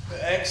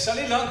 Ek sal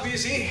nie lank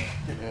wees nie.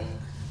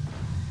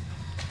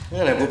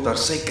 Ja, ek hoop daar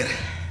suiker.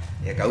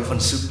 Ek hou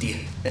van soet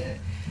tee.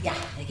 Ja,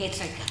 ek het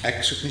suiker.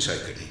 Ek soek nie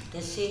suiker nie.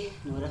 Dis nie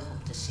nodig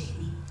om te sê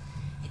nie.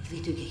 Ek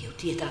weet hoe jy jou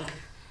tee drink.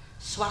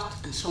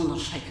 Swart en sonder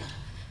suiker,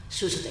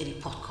 soos dit uit die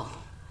pot kom.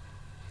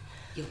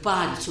 Jou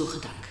pa het so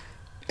gedink.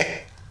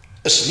 Ek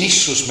is nie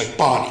soos my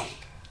pa nie.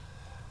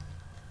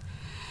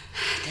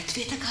 Dit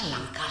weet ek al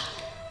lank al.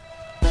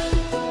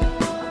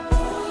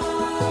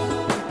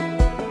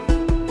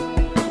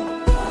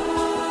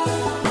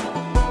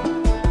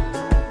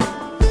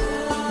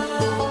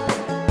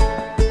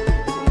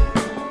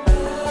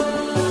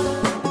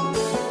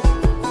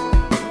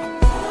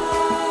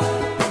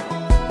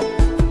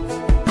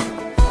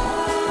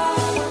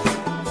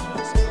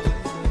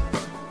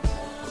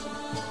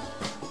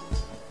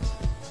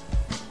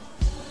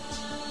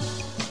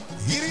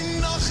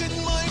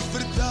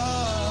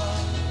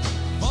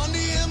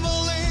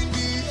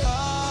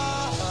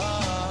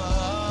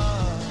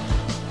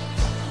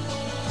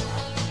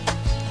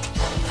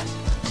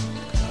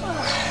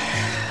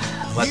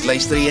 Wat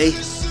luister jy?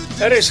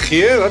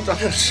 RSG, wat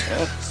anders?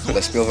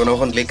 Hulle speel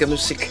vanoggend lekker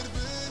musiek.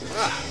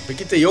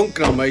 Bietjie te jonk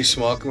na my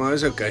smaak, maar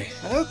is okay.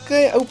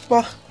 Okay,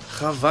 oupa.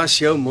 Gaan was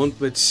jou mond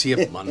met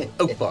seep, man.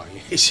 Oupa,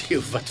 jy sê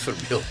jou wat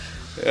verbeel.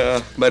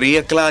 Ja,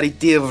 Maria klaar, die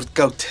tee word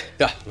koud.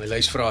 Ja, my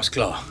lysvrae is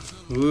klaar.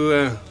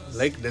 Hoe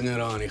lyk dinge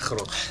daar in die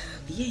grot?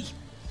 Jy,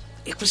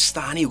 ek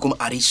verstaan nie hoekom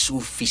Arie so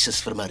vies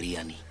is vir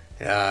Maria nie.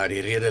 Ja, die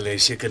rede lê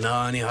seker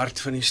na in die hart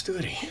van die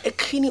storie. Ek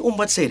gee nie om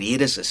wat sy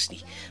redes is nie,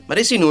 maar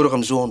dit is nie nodig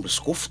om so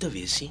onbeskof te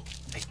wees nie.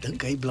 Ek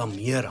dink hy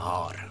blameer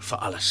haar vir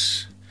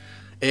alles.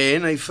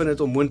 En hy vind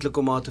dit onmoontlik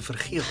om haar te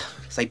vergewe.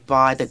 Sy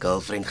pa het 'n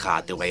girlfriend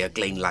gehad toe hy 'n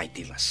klein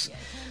laaitie was.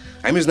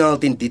 Hy moes nou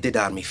altyd dit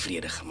daarmee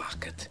vrede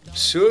gemaak het.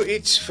 So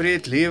iets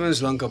vreet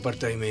lewenslank op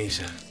party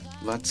mense.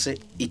 Wat sê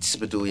iets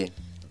bedoel jy?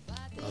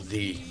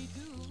 Die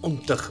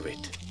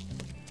ontugwet.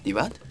 Die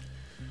wat?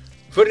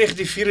 Voor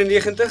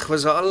 1994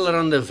 was daar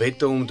allerlei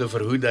wette om te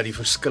verhoed dat die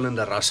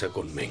verskillende rasse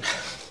kon meng.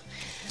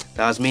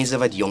 Daar's mense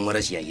wat jonger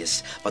as jy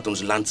is, wat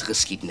ons land se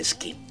geskiedenis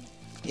ken.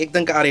 Ek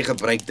dink Arie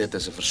gebruik dit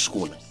as 'n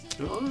verskoning.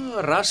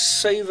 Ja,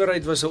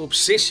 rassuiwerheid was 'n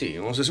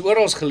obsessie. Ons is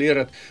oral geleer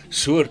dat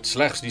soort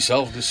slegs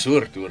dieselfde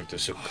soort hoort te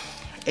soek.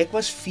 Ek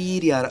was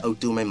 4 jaar oud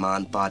toe my ma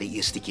en pa die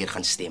eerste keer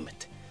gaan stem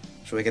het.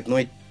 So ek het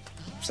nooit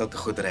sulke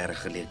goed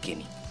regtig geleer ken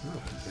nie.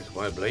 Ek is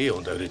baie bly jy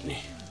onthou dit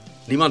nie.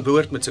 Niemand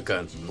behoort met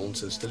sulke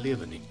nonsens te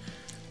lewe nie.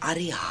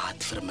 Arie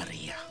haat vir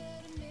Maria.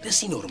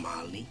 Dis nie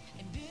normaal nie.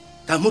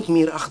 Daar moet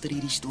meer agter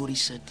hierdie storie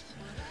sit.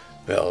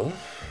 Wel,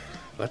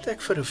 wat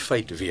ek vir 'n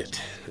feit weet,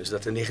 is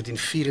dat in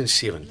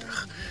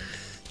 1974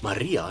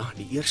 Maria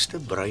die eerste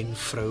bruin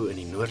vrou in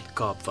die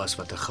Noord-Kaap was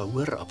wat 'n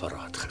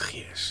gehoorapparaat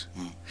gegee is.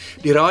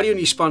 Die radio en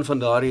die span van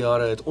daardie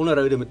jare het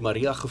onderhoude met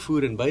Maria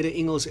gevoer in beide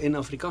Engels en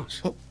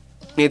Afrikaans.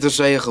 Net as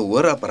sy 'n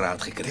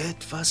gehoorapparaat gekry het.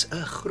 Dit was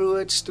 'n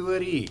groot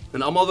storie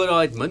en almal wou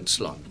daai uitmunt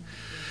slaan.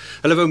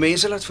 Hulle wou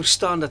mense laat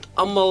verstaan dat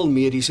almal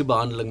mediese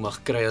behandeling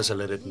mag kry as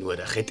hulle dit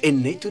nodig het.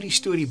 En net toe die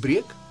storie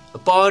breek,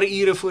 'n paar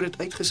ure voor dit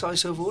uitgesaai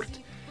sou word,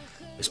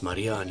 is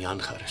Maria en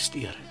Jan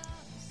gearresteer.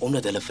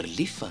 Omdat hulle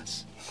verlief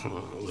was.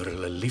 Oor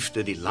hulle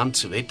liefde die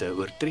landswette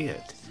oortree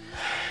het.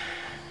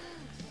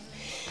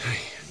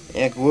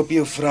 Ek hoop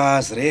jou vrae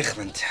is reg,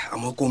 want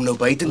almal kom nou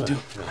buitentoe.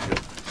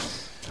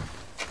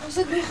 Ons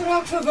het nie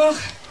geraak verwag.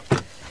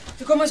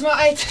 Toe kom ons maar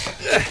uit.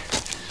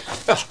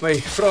 Ja,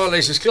 my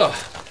vraelys is klaar.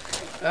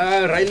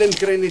 Ryland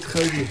kry net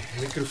gou die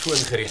mikrofoon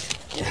gereed.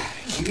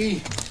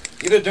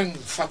 Hierdie ding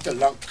vat te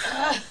lank.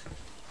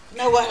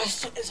 Nou,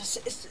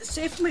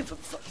 sê vir my,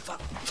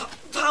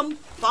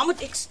 waar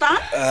moet ek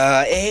staan?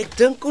 Ek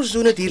dink ons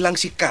doen dit hier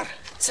langs die kar.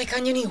 Sy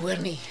kan jou nie hoor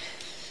nie.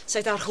 Sy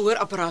het haar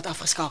gehoorapparaat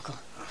afgeskakel.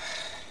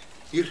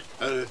 Hier,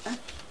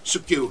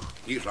 soek jou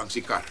hier langs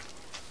die kar.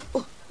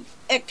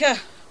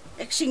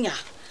 Ek sien ja.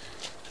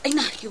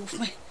 Eina, jy hoef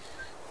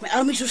my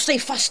arm nie so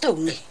styf vashou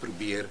nie.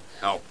 Probeer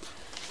help.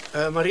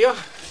 Maria,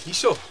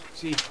 hierso,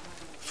 sien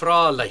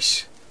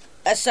vraelys.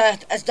 Is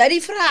dit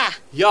die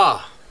vraag?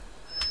 Ja.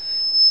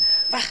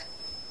 Wag.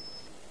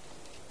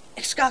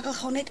 Ek skakel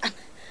gou net aan.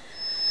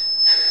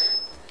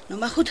 Nou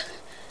maar goed.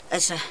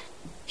 Is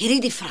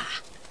hierdie die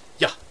vraag?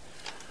 Ja.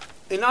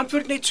 En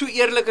antwoord net so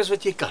eerlik as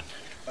wat jy kan.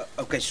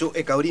 Okay, so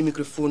ek hou die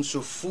mikrofoon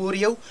so voor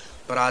jou,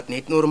 praat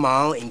net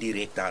normaal en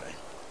direk daarin.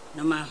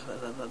 Nou maar,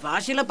 waar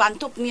is julle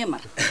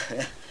bandopnemer?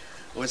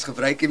 Ons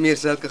gebruik nie meer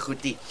sulke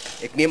goed nie.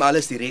 Ek neem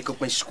alles direk op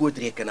my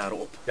skootrekenaar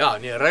op. Ja,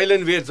 nee,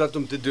 Ryland weet wat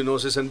om te doen.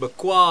 Ons is in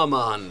bekwame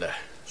hande.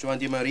 So aan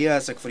die Maria,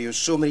 as ek vir jou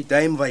so met die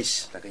duim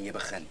wys, dan kan jy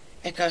begin.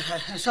 Ek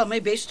sal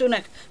my bes doen.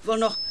 Ek wil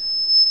nog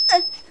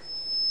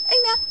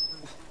Eina.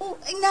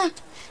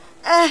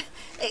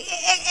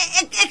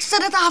 Ek sit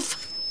dit af.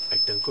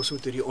 Ek dink ons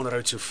moet hierdie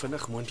onderhoud so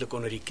vinnig moontlik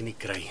onder die knie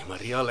kry.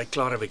 Maria lyk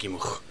klaar 'n bietjie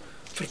moeg.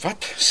 Vir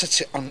wat sit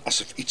sy aan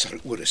asof iets haar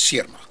ore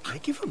seermaak?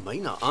 Kyk jy vir my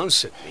na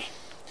aansit nie.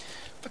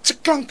 Wat se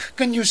klank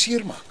kan jou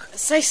seermaak?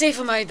 Sy sê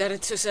vir my dat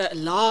dit soos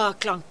 'n lae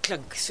klank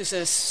klink, soos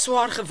 'n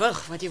swaar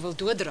gewig wat jy wil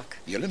dooddruk.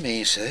 Julle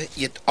mense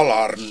eet al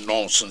haar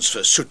nonsens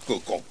vir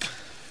soetkoekop.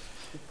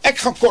 Ek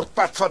gaan kort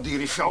pad van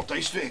hierdie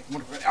veldhuis toe. Ek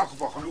moet in elk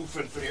geval gaan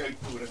oefen vir die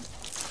uitvoering.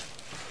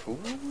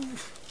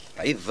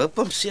 Hy wip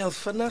homself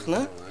vinnig,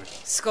 né?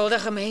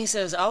 Skuldige mense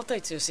is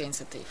altyd so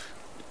sensitief.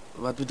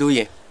 Wat bedoel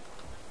jy?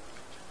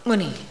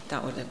 Moenie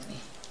daaroor dink nie.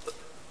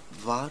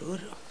 Waaroor?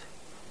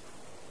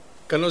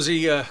 Kan ons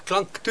die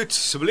klank toets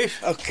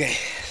asseblief? Okay,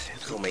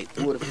 ek gaan my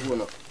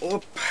oorfone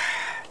op.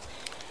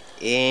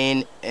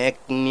 En ek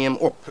neem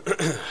op.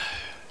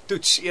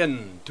 Toets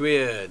 1,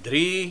 2,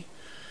 3.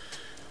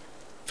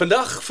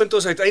 Vandag vind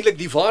ons uiteindelik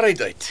die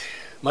waarheid uit.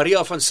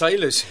 Maria van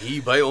Sail is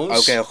hier by ons.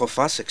 Okay, ek hou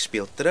vas, ek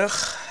speel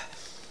terug.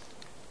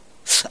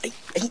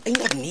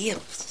 Eindig neer.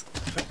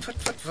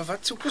 Wat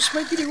so kom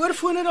smyt jy die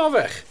oorfone daar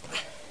weg?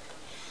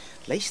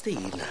 Luister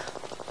hierna.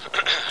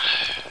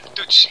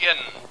 Toets 1,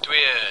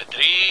 2,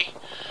 3.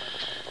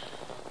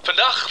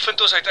 Vandag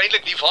vind ons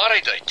uiteindelik die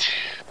waarheid uit.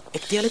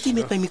 Ek tel dit nie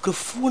met my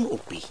mikrofoon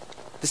op nie.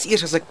 Dis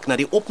eers as ek na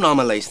die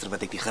opname luister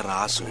wat ek die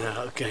geraas hoor.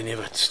 Ja, okay, nee,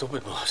 wat? Stop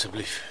dit maar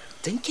asseblief.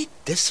 Dink jy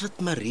dis wat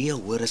Maria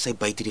hoor as sy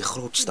buite die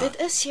grot staan?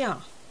 Dit is ja.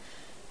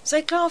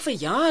 Sy kla vir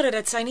jare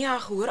dat sy nie haar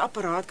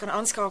gehoorapparaat kan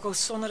aanskakel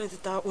sonder dat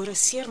dit haar ore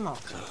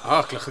seermaak.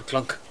 Haaklige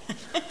klank.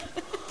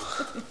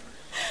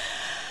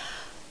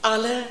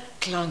 Alle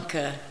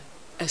klanke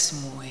is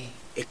mooi.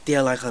 Ek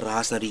tel hy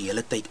geraas na die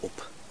hele tyd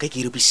op. Kyk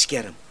hier op die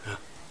skerm. Ja.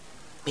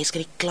 Mens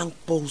kan die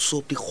klankpulse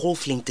op die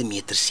golflengte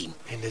meter sien.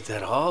 En dit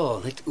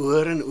herhaal net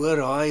oor en oor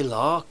daai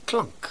lae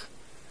klank.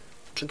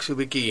 Klink so 'n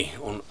bietjie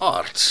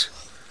onaards.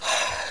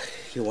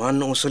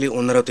 Johan, ons sal die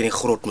onderhoud in die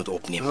grot moet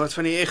opneem. Wat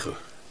van die ego?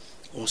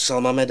 Ons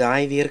sal maar met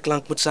daai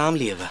weerklank moet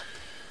saamlewe.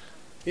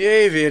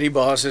 Jy weer die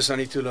basis aan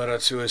die toelaat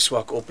dat so 'n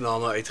swak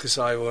opname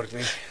uitgesaai word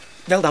nie.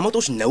 Wel, dan moet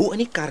ons nou in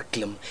die kar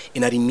klim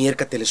en na die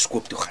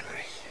Meerkat-teleskoop toe gaan.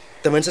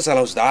 Ten minste sal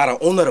ons daar 'n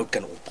onderhoud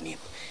kan opneem.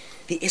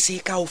 Die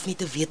SEK hoef nie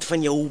te weet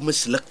van jou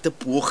mislukte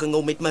poging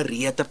om met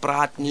Maria te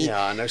praat nie.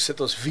 Ja, nou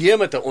sit ons weer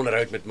met 'n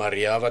onderhoud met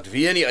Maria wat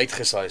weer nie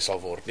uitgesaai sal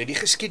word nie. Die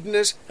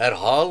geskiedenis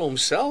herhaal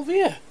homself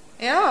weer.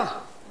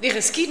 Ja, die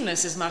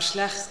geskiedenis is maar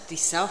slegs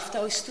dieselfde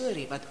ou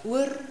storie wat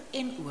oor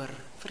en oor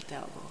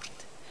vertel word.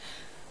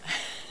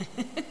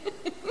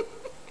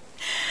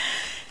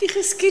 Die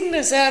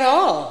geskiedenis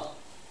herhaal.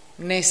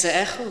 Nes 'n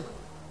echo.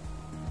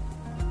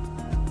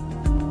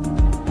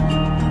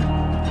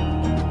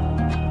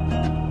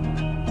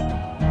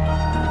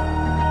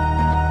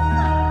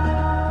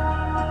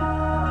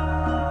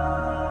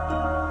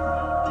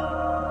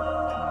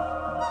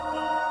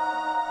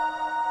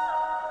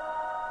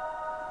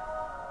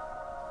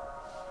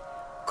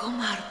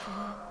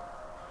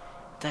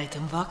 tyd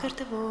om wakker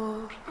te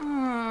word.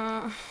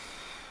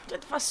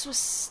 Dit was so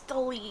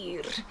stil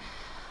hier.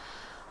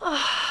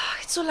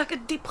 Ek het so lekker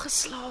diep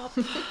geslaap.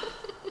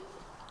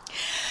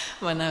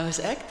 Maar nou is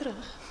ek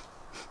terug.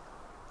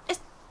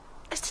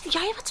 Is dit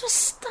jy wat so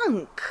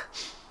stink?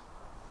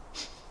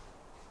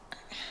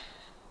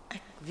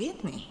 Ek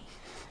weet nie.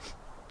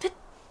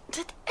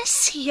 Dit is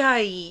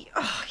jy.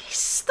 Jy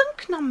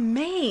stink na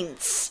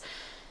mens.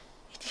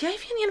 Het jy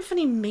weer een van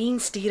die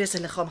mensdiere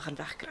se liggaam gaan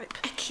wegkruip?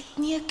 Ek het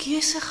nie 'n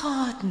keuse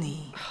gehad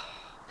nie.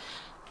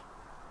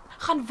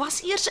 Gaan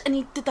was eers in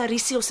die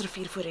Titarisios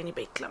rivier voor jy in die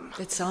bed klim.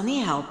 Dit sal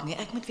nie help nie.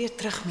 Ek moet weer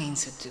terug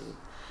mense toe.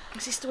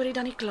 Is die storie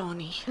dan nie klaar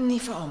nie? Nie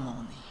vir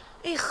almal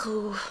nie.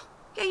 Ego,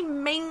 jy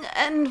meng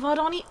in waar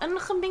daar nie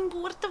ingemeng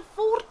behoort te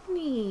word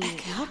nie.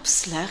 Ek help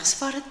slegs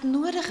waar dit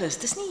nodig is.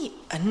 Dis nie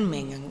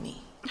inmenging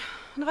nie.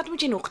 En wat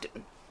moet jy nog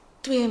doen?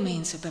 2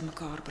 mense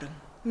bymekaar bring.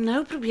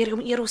 Nou probeer jy om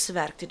Eros se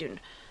werk te doen.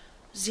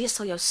 Zeus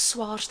sal jou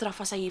swaar straf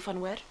as hy hiervan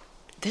hoor.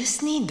 Dis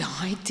nie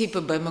daai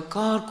tipe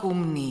bymekaar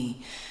kom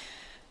nie.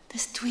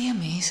 Dis 2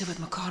 mense wat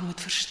mekaar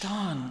moet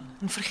verstaan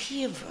en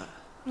vergewe.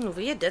 Hoe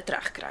wil jy dit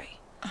regkry?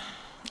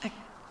 Ek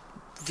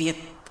weet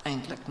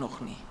eintlik nog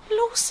nie.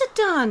 Los dit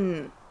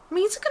dan.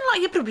 Mense kan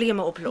hulle eie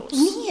probleme oplos.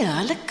 Nee,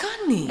 hulle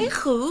kan nie.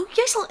 Ego,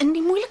 jy sal in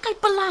die moeilikheid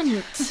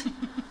beland.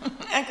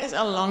 Ek is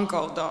al lank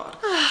al daar.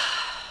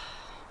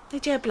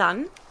 Het jy 'n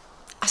plan?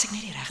 As ek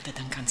net die regte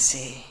ding kan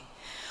sê,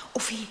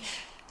 of die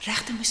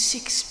regte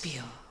musiek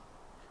speel.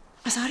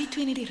 As daai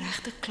 2 net die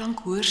regte klank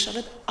hoor, sal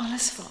dit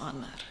alles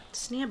verander.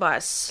 Dis nie 'n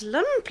baie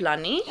slim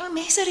plan nie. Ja,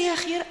 mense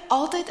reageer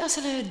altyd as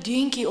hulle 'n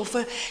deuntjie of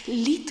 'n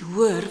lied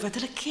hoor wat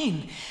hulle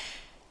ken.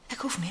 Ek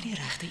hoef net die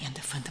regte een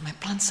te vind en my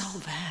plan sal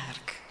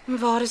werk. En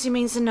waar is die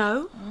mense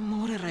nou?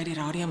 Môre ry die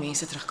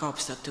radiomense terug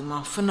Kaapstad toe,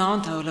 maar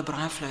vanaand hou hulle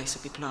braaivleis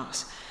op die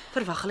plaas.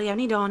 Verwag hulle jou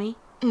nie daar nie?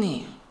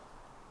 Nee.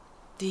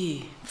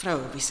 Die vrou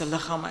wie se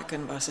liggaam ek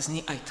in was, is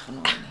nie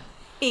uitgenooi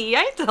nie.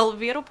 Jy het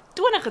alweer op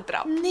tone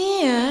getrap.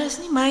 Nee, is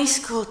nie my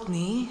skuld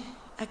nie.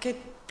 Ek het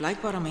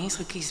blykbaar 'n mens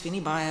gekies wie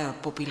nie baie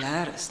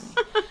populêr is nie.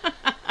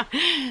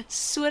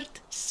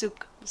 Soort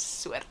soek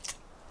soort.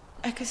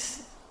 Ek is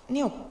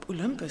nie op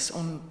Olympus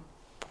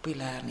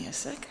onpopulêr nie,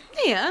 is ek?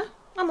 Nee,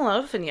 almal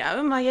hou van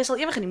jou, maar jy sal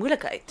ewig in die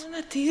moeilikheid.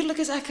 Natuurlik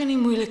is ek in die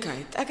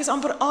moeilikheid. Ek is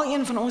amper al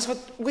een van ons wat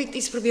ooit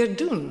iets probeer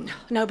doen.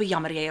 Nou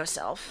bejammer jy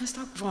jouself. Dis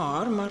dalk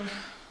waar, maar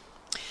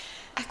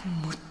ek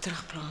moet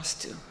terug plaas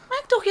toe. Maar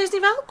ek tog jy is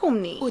nie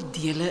welkom nie.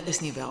 Oordele is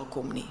nie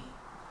welkom nie.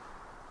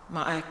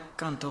 Maar ek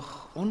kan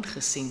tog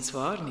ongesiens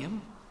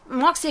waarneem.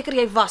 Maak seker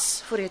jy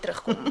was voor jy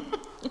terugkom.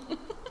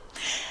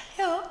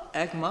 Ja,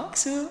 ek maak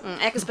so.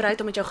 Ek is bereid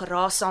om met jou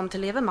geraas saam te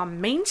lewe, maar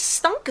mens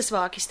stank is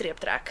waar ek die streep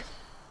trek.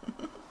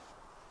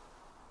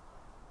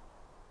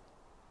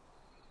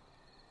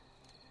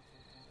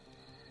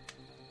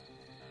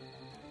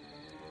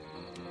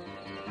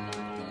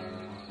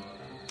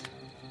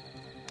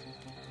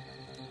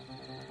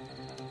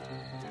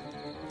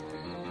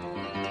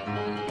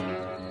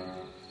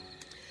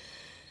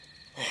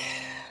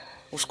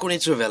 Ons kon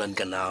net sowel in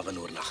Kanaven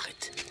oornag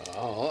het.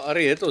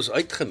 Arrie het ons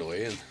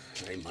uitgenooi en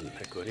man,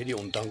 ek wou nie die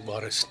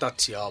ondankbare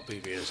stadsjapie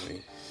wees nie.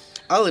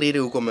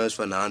 Alrede hoekom ons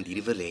vanaand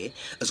hier wil hê,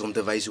 is om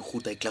te wys hoe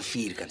goed hy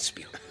klavier kan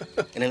speel.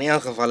 En in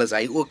elk geval is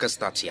hy ook 'n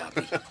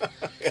stadsjapie.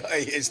 Ja,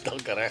 hy is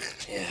dalk reg.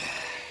 Ja.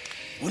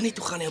 Hoor net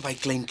hoe gaan hy op hy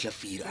klein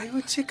klavier Hy aan.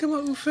 moet seker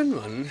maar oefen,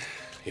 man.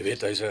 Jy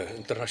weet hy's 'n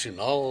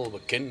internasionaal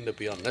bekende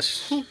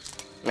pianis.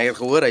 Ek het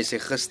gehoor hy sê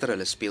gister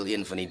hulle speel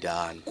een van die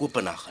dae in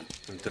Kopenhagen.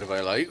 En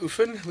terwyl hy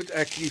oefen, moet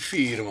ek die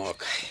vuur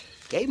maak.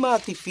 Jy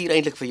maak die vuur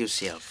eintlik vir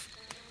jouself.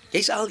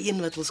 Jy's al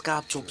een wat wil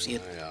skaapchops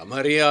eet. Ja,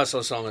 Maria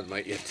sal saam met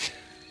my eet.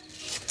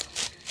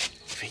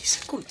 Wens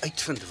ek kon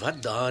uitvind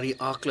wat daardie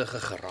aaklige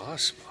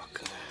geraas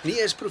maak.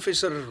 Nie eens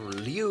professor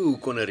Leo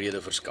kon 'n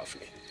rede verskaf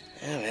nie.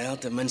 Ja, wel,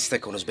 ten minste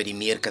kon ons by die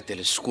Meerkat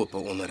teleskoop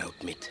 'n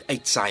onderhoud met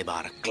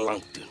uitsaaibare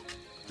klank doen.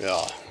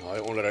 Ja, daai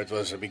onderhoud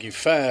was 'n bietjie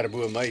ver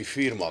bo my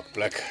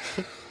vuurmaakplek.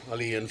 Al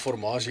die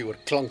inligting oor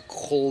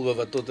klankgolwe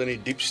wat tot in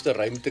die diepste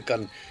ruimte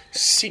kan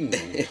sien.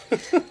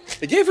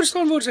 Het jy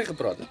verstaan waar sy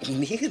gepraat het?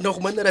 Nee, nog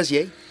minder as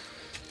jy.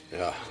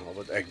 Ja, al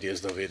wat ek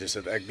deesdae weet is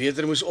dat ek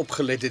beter moes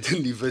opgelet het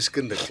in die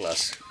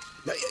wiskundeklas.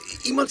 Nou,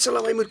 iemand sal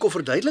aan my moet kon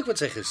verduidelik wat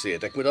sy gesê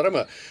het. Ek moet daarom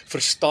 'n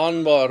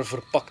verstaanbaar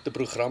verpakte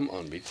program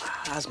aanbied.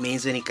 As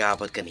mense in die Kaap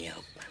wat kan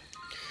help.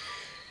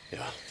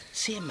 Ja,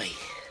 Sê my,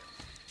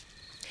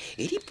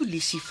 het die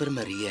polisie vir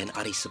Maria en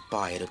Arrie se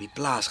paai op die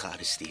plaas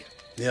gearresteer?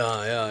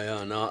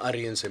 ja, na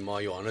Arrie en sy ma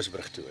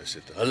Johannesburg toe is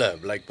dit. Hulle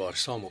blykbaar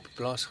saam op die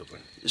plaas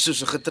gewoon.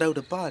 Soos 'n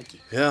getroude paartjie.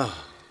 Ja,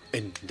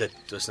 en dit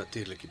was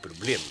natuurlik die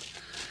probleem.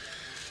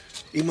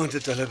 Iemand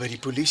het hulle by die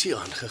polisie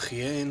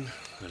aangegee en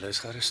hulle is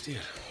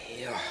gearresteer.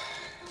 Ja.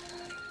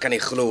 Kan nie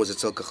glo as dit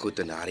sulke goed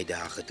in daardie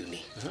dae gedoen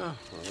nie. Ja,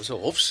 dit was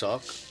 'n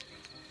hofsaak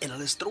en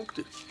hulle is tronk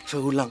toe. Vir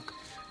hoe lank?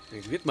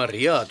 Ek weet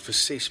Maria het vir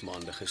 6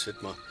 maande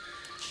gesit, maar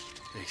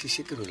ek is nie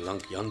seker hoe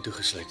lank Jan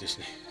toegesluit is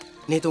nie.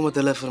 Net omdat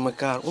hulle vir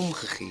mekaar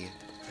omgegee het.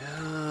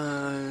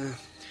 Ja,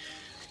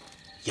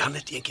 Jan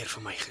het eendag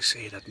vir my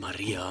gesê dat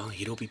Maria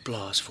hier op die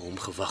plaas vir hom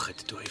gewag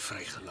het toe hy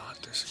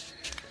vrygelaat is.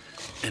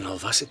 En al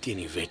was dit teen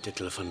die wet, het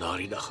hulle van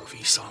daardie dag af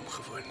hier saam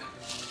gewoon.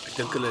 Ek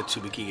dink hulle het so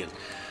 'n bietjie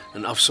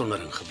in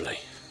afsondering gebly.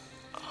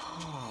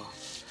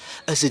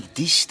 Is dit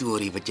die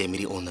storie wat jy met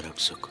die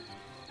onderhoud soek?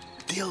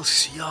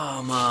 Deels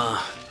ja,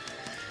 maar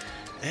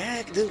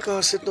ek dink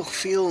daar sit nog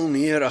veel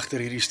meer agter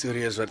hierdie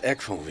storie as wat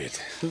ek van weet.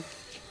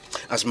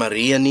 As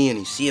Maria nie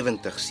in die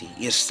 70's die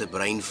eerste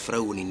bruin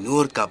vrou in die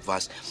Noord-Kaap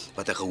was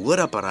wat 'n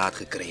gehoorapparaat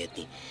gekry het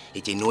nie,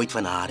 het jy nooit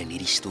van haar en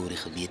hierdie storie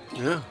geweet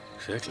nie. Ja,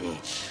 exactly.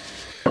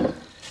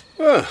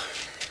 Oh,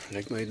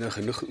 lyk my het nou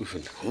genoeg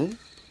geoefen.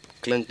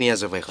 Klink nie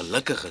asof hy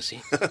gelukkig is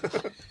nie.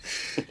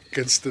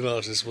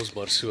 Kunstenaars is mos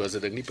maar so, as 'n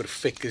ding nie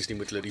perfek is nie,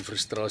 moet hulle die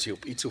frustrasie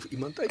op iets of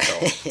iemand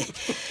uithaal.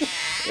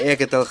 Ek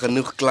het al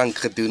genoeg klank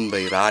gedoen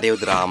by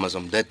radiodramas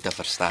om dit te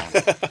verstaan.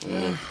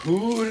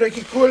 Hoe lyk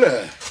die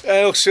kolle?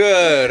 Nog so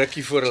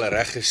rukkie voor hulle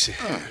reg is.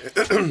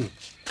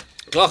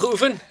 Klaar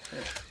geoefen?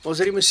 Ons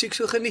het die musiek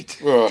so geniet.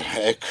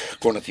 Ek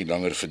kon dit nie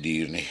langer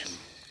verduur nie.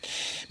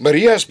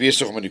 Maria is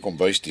besig om in die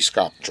kombuis die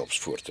skaapchops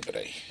voor te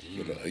berei.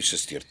 Julle huis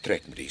is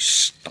deurtrek met die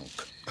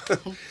stank.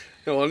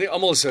 Ja, wel nie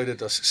almal sou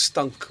dit as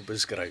stank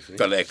beskryf nie.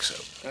 Wel ek sou.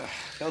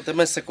 Wel, ten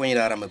minste kon jy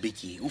daar 'n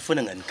bietjie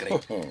oefening in kry.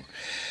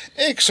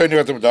 Ek sou nie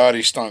wat op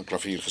daardie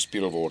stankklavier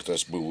gespeel word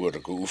as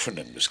behoorlike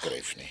oefening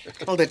beskryf nie.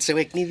 Al dit sou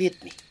ek nie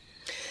weet nie.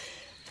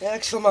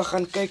 Ek sal maar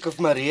gaan kyk of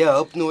Maria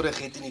hulp nodig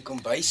het in die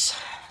kombuis,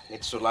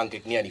 net solank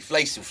ek nie aan die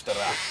vleis hoef te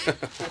raak.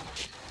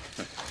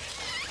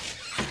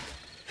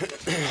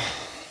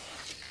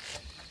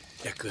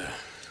 Ek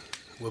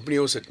hoop nie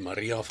ons het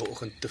Maria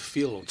vanoggend te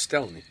veel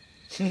ontstel nie.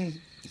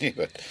 Nee,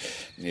 wat?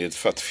 Nee, dit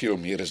vat veel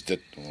meer as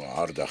dit om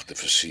haar dag te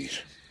versier.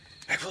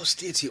 Ek wil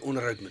steeds die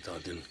onderhoud met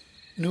haar doen.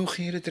 Nou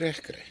gaan jy dit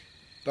regkry.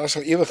 Daar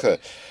sal ewige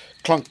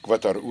klank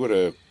wat haar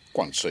ore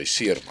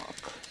kwantiseer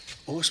maak.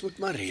 Ons moet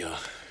Maria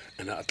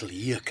in 'n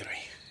ateljee kry.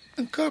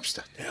 In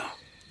Kaapstad. Ja.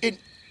 En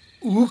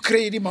hoe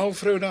kry jy die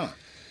malvrou daar?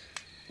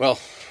 Wel,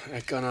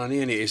 ek kan haar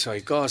nie in die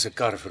SAIK se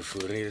kar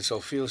vervoer nie. Dit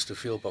sal veel te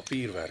veel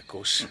papierwerk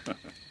kos.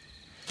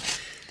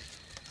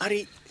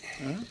 Arie,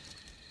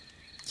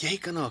 jy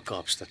kan haar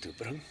Kaapstad toe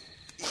bring.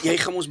 Jy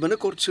gaan ons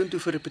binnekort soontoe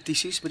vir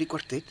repetisies met die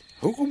kwartet.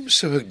 Hoekom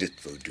sou ek dit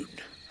wou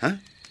doen?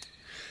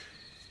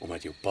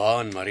 Omdat jou pa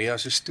en Maria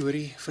se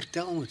storie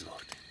vertel moet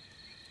word.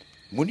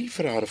 Moenie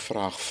vir haar 'n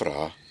vraag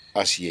vra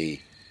as jy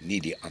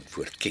nie die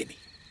antwoord ken nie.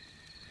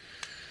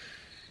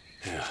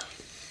 Ja.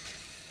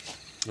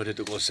 Wat dit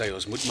ook al sê,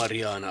 ons moet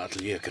Maria in 'n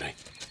ateljee kry.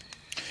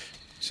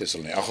 Sy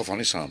sal in elk geval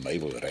nie saam met my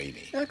wil ry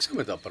nie. Ja, ek sal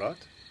met haar praat.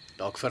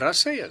 Dalk verras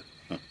sy jou.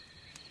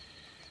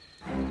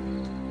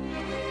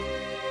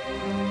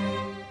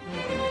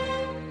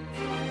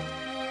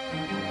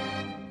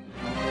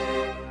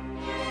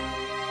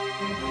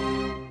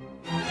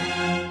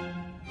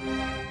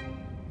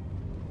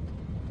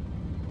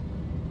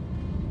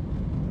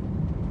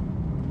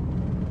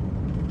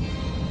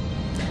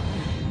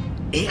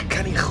 Ek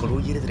kan nie glo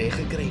jy het dit reg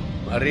gekry.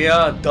 Maria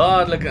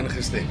dadelik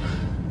ingestem.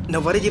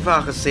 Nou wat het jy vir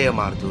haar gesê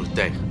om haar te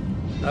oortuig?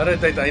 Dat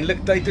dit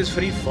uiteindelik tyd is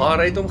vir die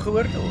waarheid om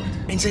gehoor te word.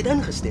 En sy het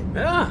ingestem.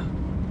 Ja.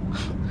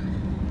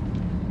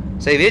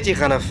 Sy weet jy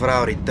gaan 'n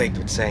vrou die tyd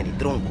wat sy in die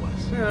tronk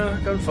was. Ja,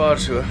 kan vaar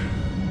so.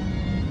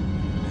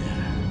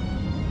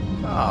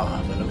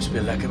 Willem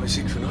speel lekker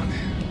musiek vanaand.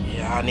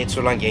 Ja, net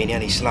solank jy nie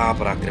aan die slaap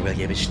raak terwyl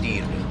jy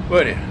bestuur nie.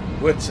 Hoor jy,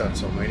 Woodson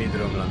sal my nie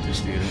droomland toe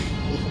stuur nie.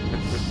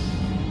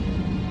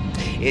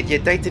 Het jy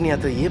tyd in die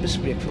ateljee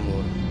bespreek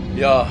vanmôre?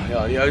 Ja,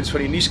 die ouens van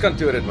die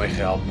nuuskantoor het my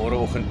gehelp.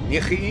 Môreoggend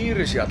 9uur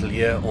is die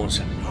ateljee ons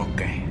in.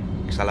 OK,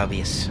 ek sal daar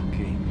wees.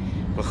 Okay.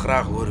 Ek wil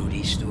graag hoor hoe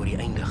die storie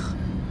eindig.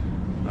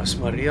 As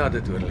Maria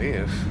dit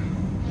oorleef.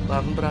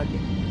 Waarvan praat jy?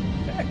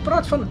 Ek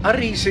praat van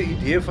Arrie se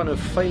idee van 'n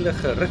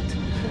veilige rit.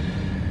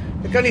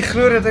 Ek kan nie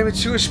glo dat hy met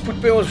so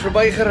spoed by ons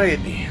verbygery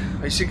het nie.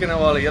 Hy seker nou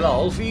al 'n hele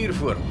halfuur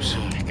voor ons.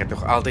 Ek het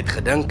nog altyd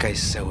gedink hy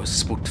sou 'n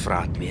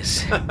spoedvraat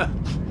wees.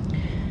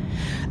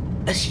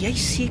 Is jy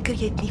seker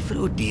jy het nie vir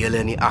Odele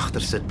in die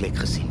agtersitplek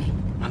gesien nie?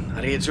 Man,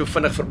 Arrie het so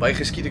vinnig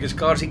verbygeskiet, ek het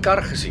skaars die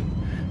kar gesien.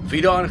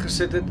 Wie daarin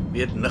gesit het,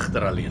 weet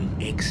nigter alleen.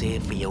 Ek sê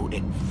vir jou,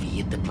 ek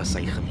weet dit was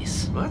sy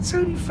gewees. Wat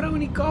sou die vrou in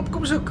die Kaap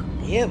kom soek?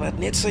 Nee, wat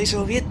net sy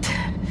sal weet.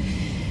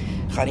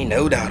 Gaan nie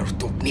nou daarop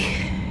top nie.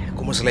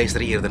 Kom ons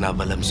luister eerder na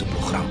Willem se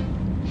program.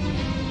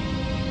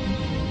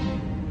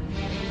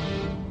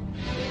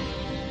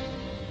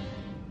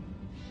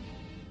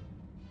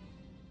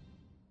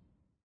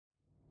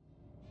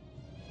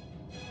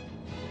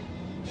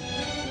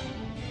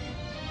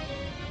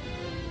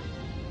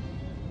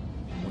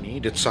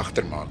 Moenie dit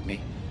sagter maak nie.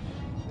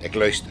 Ek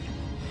luister.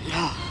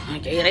 Ja,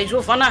 jy ry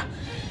so vinnig.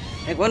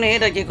 Ek wou nie hê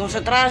dat jy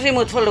konsentrasie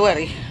moet verloor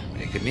nie.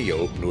 Ek het nie jou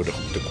hulp nodig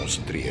om te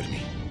konsentreer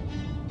nie.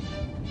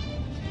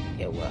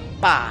 Jou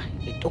pa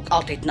het ook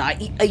altyd na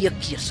u eie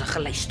keuse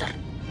geluister.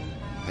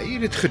 Hy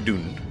het dit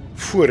gedoen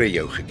voor hy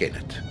jou geken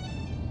het.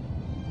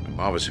 My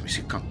ma was 'n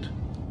musikant.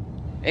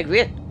 Ek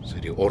weet, Sy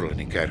het die orgel in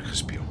die kerk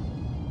gespeel.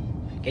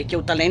 ek het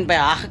jou talent by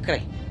haar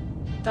gekry.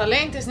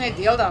 Talent is net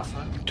deel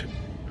daarvan.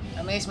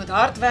 'n Mens moet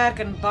hard werk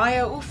en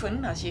baie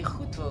oefen as jy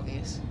goed wil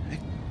wees.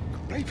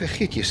 Bly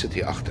vergeet jy sit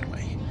hier agter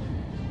my.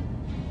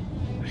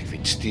 Ek weet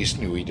weet steeds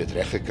nie hoe jy dit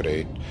reg gekry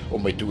het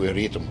om my te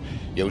ooreed om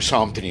jou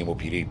saam te neem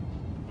op hierdie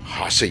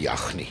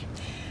hassejag nie.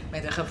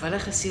 Met 'n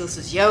gewillige siel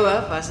soos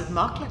joue was dit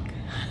maklik.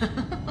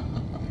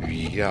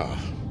 Ja.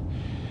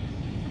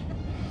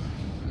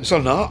 Dis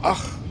al na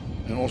 8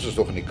 en ons is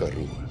nog in die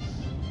Karoo.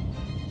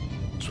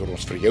 So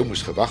ons vir jou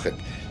moes gewag het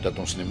dat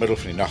ons in die middel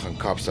van die nag in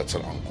Kaapstad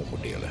sal aankom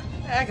modele.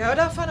 Ek hou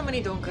daarvan om in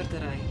die donker te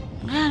ry.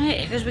 Nee,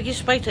 ek is bietjie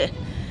spyt.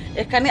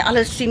 Ek kan nie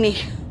alles sien nie.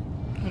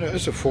 Maar daar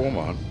is 'n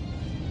volmaan.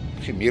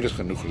 Geen meer is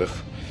genoeg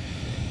lig.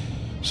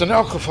 Dis in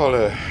elk geval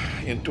 'n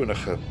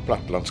eentonige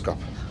plat landskap.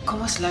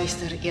 Kom ons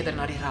luister eerder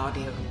na die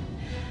radio.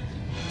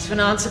 Dis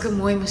vanaand sulke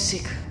mooi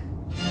musiek.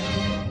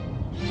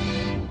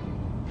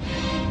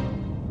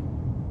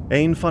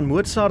 En van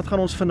Mozart gaan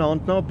ons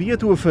vanaand na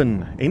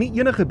Beethoven, en nie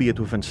enige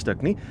Beethoven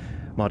stuk nie,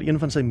 maar een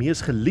van sy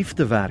mees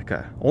geliefde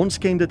werke. Ons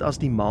ken dit as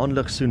die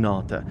Maanlig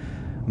Sonate.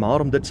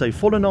 Maar om dit sy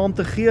volle naam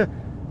te gee,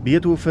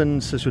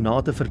 Beethoven se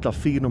sonate vir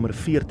klavier nommer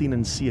 14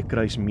 in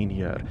C-kruis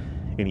mineur.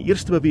 En die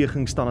eerste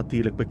beweging staan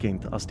natuurlik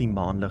bekend as die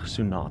Maanlig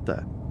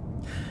Sonate.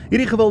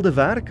 Hierdie gewilde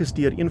werk is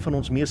deur een van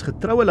ons mees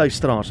getroue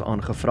luisteraars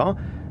aangevra,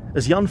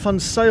 is Jan van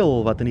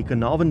Sail wat in die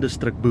Carnarvon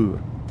distrik boer.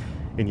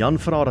 En Jan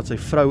vra dat sy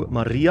vrou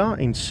Maria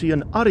en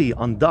seun Arrie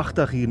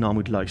aandagtig hierna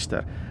moet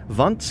luister,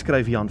 want,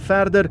 skryf Jan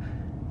verder,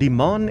 die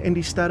maan en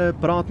die sterre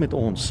praat met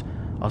ons,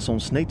 as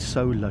ons net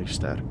sou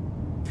luister.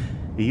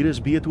 Hier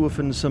is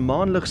Beethoven se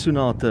Maanlig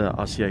Sonate,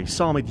 as jy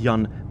saam met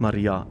Jan,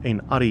 Maria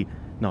en Arrie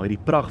na hierdie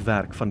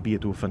prachtwerk van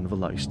Beethoven wil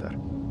luister.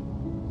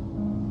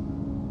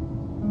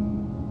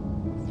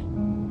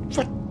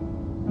 Wat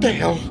die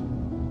hel?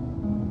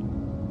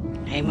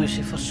 Hy moes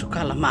die versoek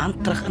al 'n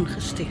maand terug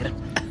ingestuur.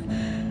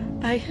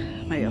 Ai,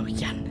 my ou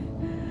Jan.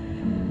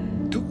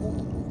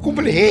 Kom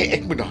wil hê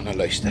ek moet daarna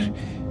luister.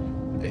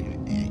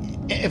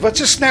 Wat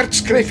se snert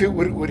skryf jy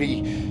oor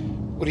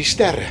die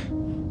sterre?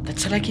 Dit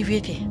sal ek nie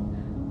weet nie.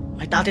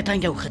 Maar ek het altyd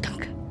aan jou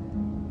gedink.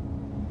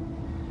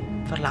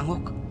 Verlang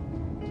ook.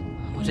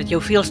 Ons het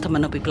jou veel te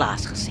min op die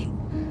plaas gesien.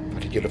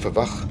 Wat het julle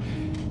verwag?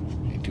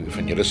 Die twee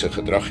van julle se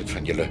gedrag het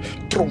van julle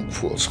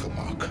tronkvoëls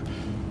gemaak.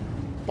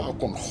 Pa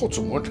kon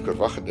godsonmoontlik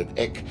verwag het dat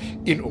ek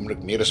een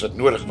oomblik meer as wat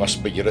nodig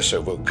was by julle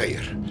sou wou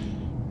kuier.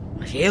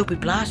 As jy op die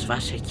plaas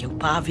was, het jou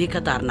pa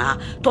weke daarna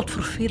tot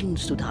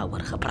vervelings toe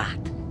daaroor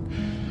gepraat.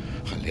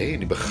 Gaan lê in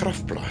die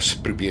begrafplaas,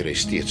 probeer hy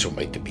steeds om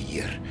my te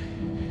beheer.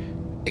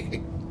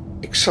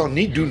 Ek sal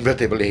nie doen wat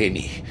hy wil hê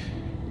nie.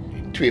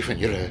 Die twee van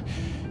julle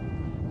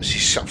is die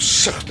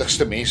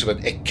selfsugtigste mense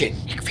wat ek ken.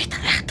 Ek weet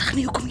regtig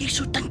nie hoekom jy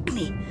so dink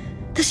nie.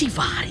 Dis nie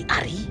waar,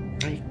 Arrie.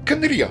 My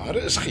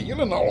kinderjare is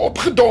geheel en al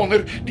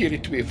opgedonder deur die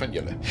twee van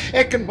julle.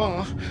 Ek en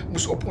ma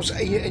moes op ons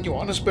eie in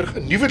Johannesburg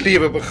 'n nuwe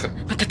lewe begin.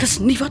 Maar dit is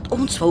nie wat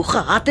ons wou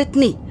gehad het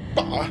nie.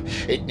 Pa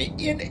het nie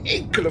een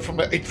enkele van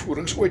my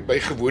uitvoerings ooit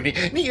bygewoon nie.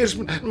 Nie eers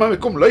maar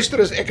kom luister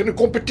as ek in 'n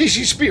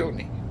kompetisie speel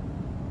nie.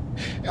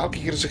 Elke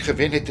keer as ek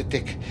gewen het, het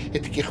ek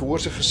die gehoor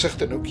se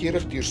gesigte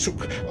noukeurig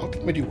deursoek,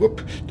 altyd met die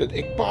hoop dat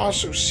ek pa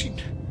sou sien.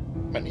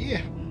 Maar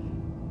nee.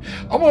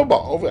 Almal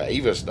behalwe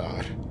hy was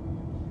daar.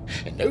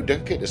 En nou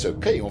dink hy dis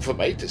oukei om vir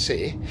my te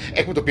sê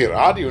ek moet op die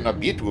radio na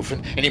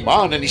Beethoven en die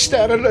maan en die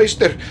sterre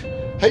luister.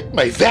 Hy het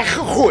my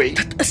weggegooi.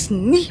 Dit is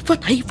nie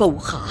wat hy wou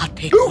gehad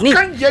het nie. Hoe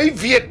kan jy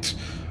weet?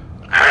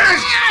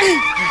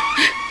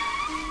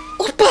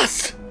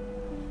 Oppas!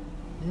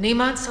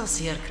 Niemand sal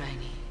seer kry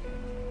nie.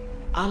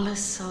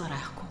 Alles sal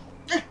regkom.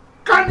 Ek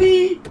kan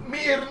nie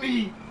meer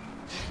nie.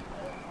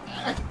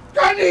 Ek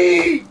kan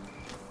nie.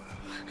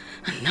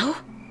 En nou?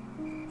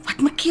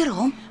 Wat maak keer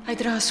hom? Hy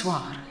dra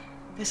swaar.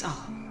 Dis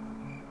al.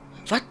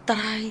 Wat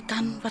draai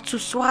dan wat so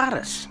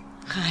swaar is?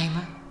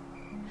 Geheime.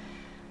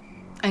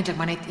 Eintlik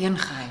maar net een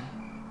geheim.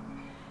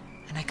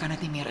 En hy kan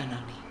dit nie meer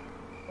inhou nie.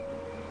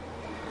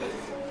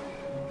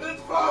 Dit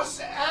was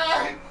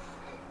ek.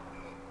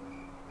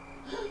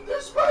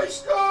 Dis my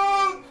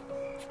skuld.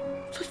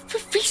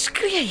 Vir wie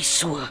skree jy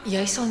so?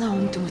 Jy sal na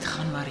hom toe moet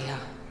gaan, Maria.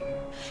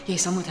 Jy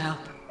sal moet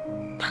help.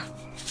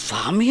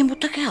 Waarmee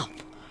moet ek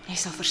help? Jy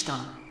sal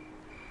verstaan.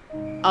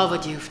 Al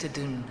wat jy hoef te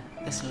doen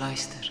is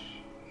luister.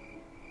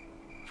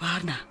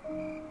 Waarna?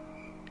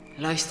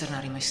 Luister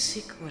na die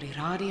musiek oor die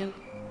radio.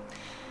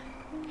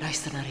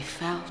 Luister na die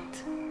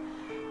veld.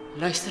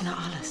 Luister na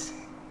alles.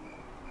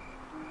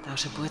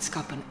 Daar's 'n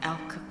boodskap in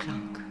elke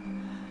klank.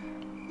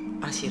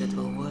 As jy dit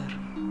wil hoor.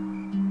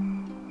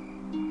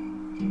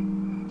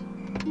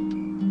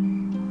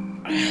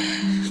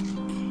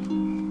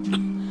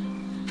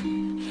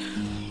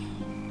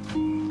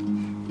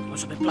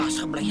 Ons op die plaas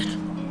gebly het.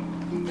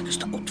 Ek is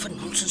te oud vir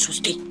nonsens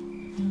soos die.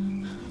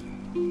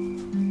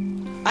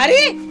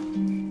 Arrie?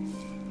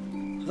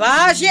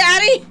 Waar is jy,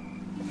 Arrie?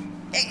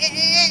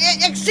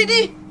 Ek sien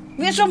nie.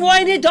 Wees so mooi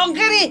in die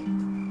donkerie.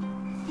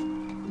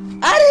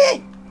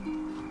 Arrie!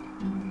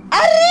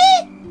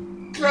 Arrie!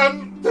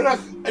 Klim terug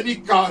in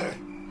die kar.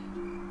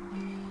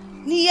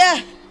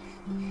 Nee.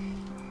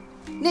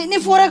 Nee,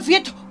 voor ek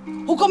weet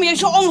hoekom jy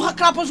so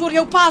omgekrap is oor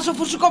jou pa se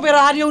versoek op die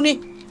radio nie.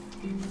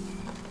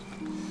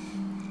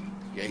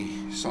 Jy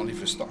sal nie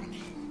verstaan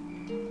nie.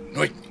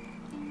 Nooit nie.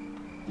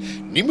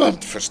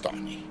 Niemand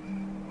verstaan nie.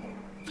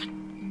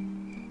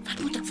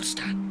 moet ek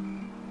verstaan?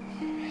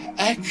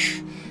 Ek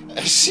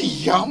is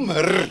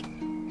jammer.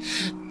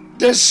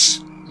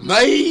 Dis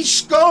my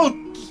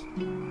skuld.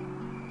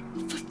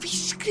 Vir wie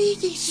skree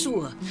jy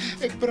so?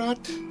 Ek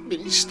praat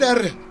met die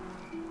sterre.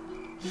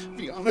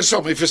 Wie anders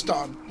sal my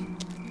verstaan?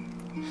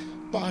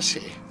 Pa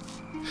sê,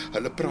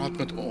 hulle praat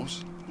met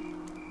ons.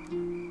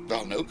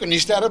 Wel nou kan die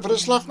sterre vir 'n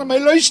slag na my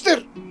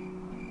luister.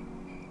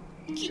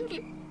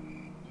 Here,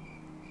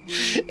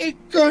 ek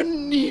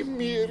kan nie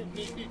meer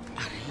nie.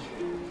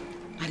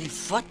 Harry,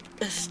 wat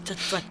is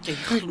dit wat jy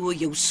glo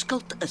jou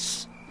skuld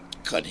is?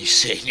 Kan nie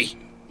sê nie.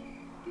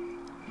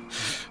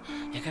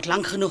 Ek het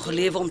lank genoeg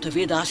gelewe om te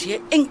weet daar's nie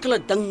 'n enkele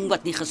ding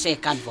wat nie gesê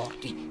kan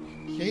word nie.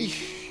 Jy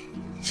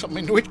sal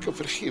my nooit kan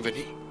vergewe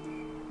nie.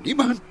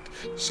 Niemand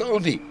sal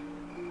nie.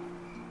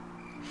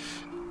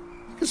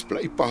 Ek is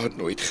bly pa het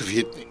nooit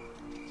geweet nie.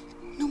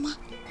 Nou maar,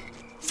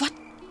 wat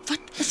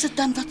is dit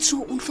dan wat so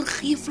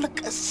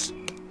onvergeeflik is?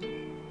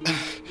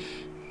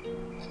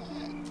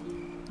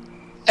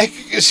 Ek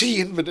is die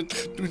een wat dit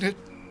gedoen het.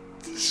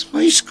 Dit is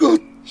my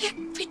skuld. Ek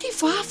weet nie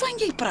waarvan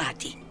jy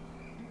praat nie.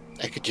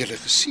 Ek het julle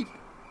gesien.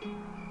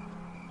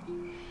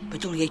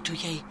 Bedoel jy toe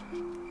jy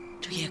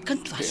 'n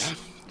kind was? Ja,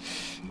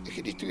 ek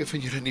het die twee van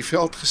julle in die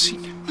veld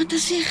gesien. Maar dit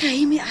is nie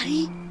geheim nie,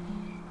 Harry.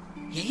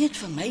 Jy het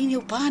vir my en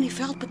jou pa in die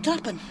veld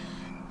betrap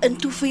en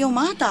toe vir jou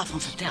ma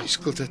daarvan vertel. Die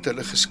skuld het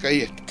hulle geskei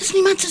het. Dit is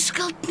niemand se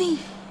skuld nie.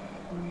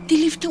 Die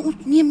liefde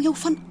ontneem jou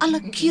van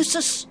alle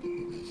keuses.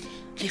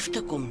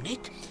 Liefde kom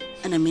net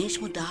en 'n mens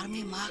moet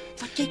daarmee maak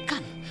wat jy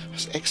kan.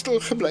 As ek stil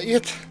gebly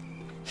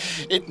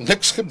het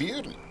niks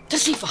gebeur nie.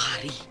 Dis nie waar,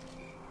 Harry.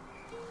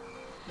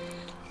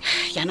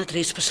 Jan het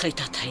reeds besluit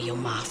dat hy jou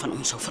ma van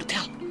ons sou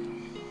vertel.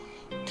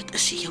 Dit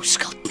is nie jou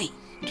skuld nie.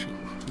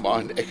 Ma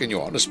en ek in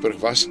Johannesburg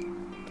was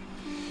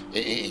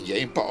en jy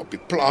en pa op die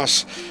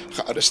plaas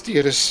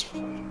gearresteer is.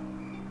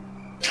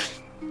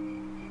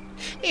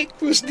 Ek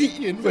was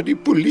die een wat die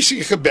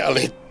polisie gebel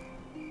het.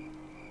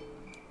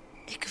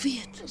 Ek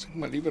weet. As ek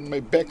maar liewer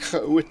my bek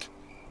gehou het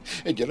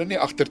julle nie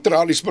agter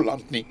tralies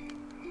beland nie.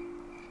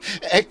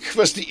 Ek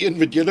was die een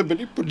wat julle by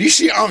die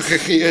polisie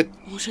aangegee het.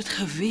 Ons het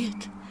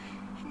geweet.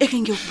 Ek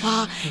en jou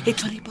pa het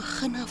van die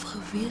begin af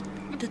geweet.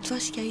 Dit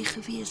was jy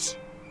gewees.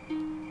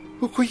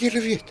 Hoe kon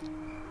julle weet?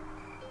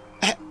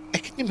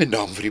 Ek het nie my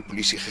naam vir die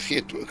polisie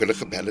gegee toe ek hulle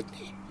gebel het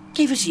nie.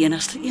 Jy was die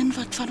enigste een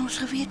wat van ons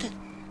geweet het.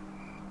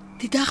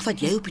 Die dag wat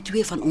jy op die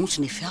twee van ons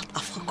in die veld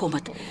afgekom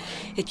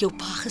het jou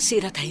pa gesê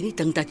dat hy nie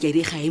dink dat jy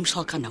die geheim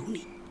sal kan hou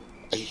nie.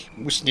 Hy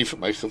moes nie vir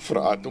my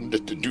gevra het om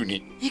dit te doen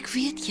nie. Ek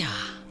weet ja.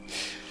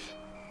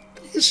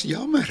 Dit is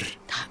jammer.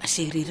 Daar is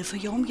 'n rede vir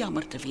jou om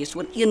jammer te wees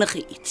oor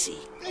enige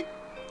ietsie. Ek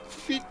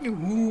weet nie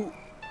hoe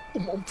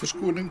om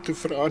verskoning te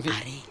vra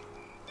nie.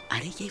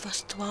 Harry, jy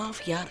was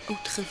 12 jaar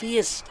oud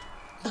gewees.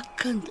 'n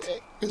Kind.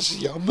 Ek is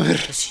jammer.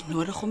 Dit is nie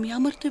nodig om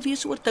jammer te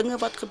wees oor dinge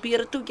wat gebeur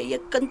het toe jy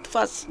 'n kind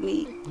was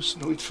nie. Ek moes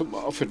nooit vir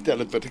ma vertel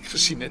het wat ek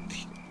gesien het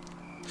nie.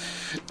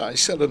 Daai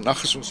selfde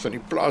nag is ons van die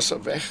plaas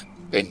af weg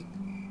en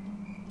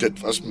dit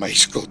was my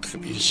skuld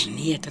gewees.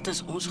 Nee, dit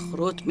is ons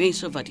groot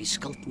mense wat die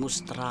skuld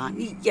moes dra,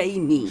 nie jy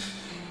nie.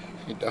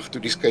 Die dag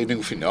toe die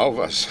skeiding finaal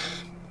was,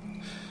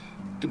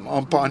 toe ma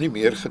en pa nie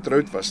meer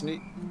getroud was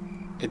nie,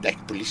 het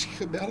ek polisie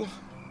gebel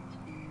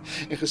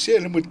en gesê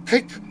hulle moet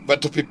kyk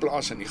wat op die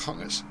plaas aan die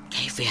gang is.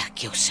 Jy werk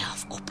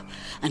jouself op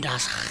en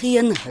daar's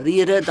geen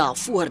rede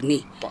daarvoor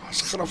nie.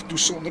 Pa's graf toe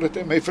sonder dat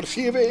hy my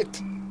vergewe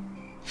het.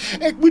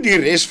 Ek moet die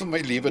res van my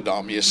lewe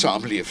daarmee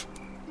saamleef.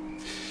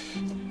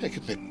 Ek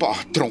het my pa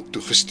tronk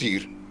toe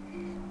gestuur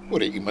oor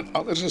hy iemand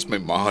anders as my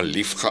ma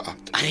lief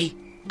gehad. Harry,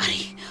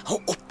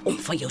 hou op om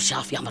van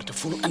jouself jammer te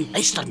voel en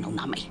luister nou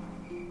na my.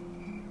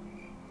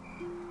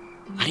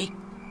 Harry,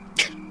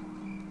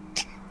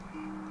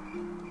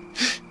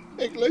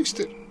 ek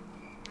luister.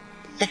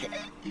 Ek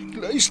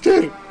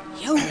luister.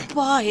 Jou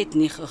pa het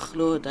nie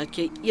geglo dat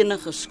jy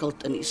enige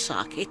skuld in die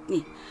saak het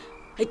nie.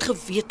 Hy het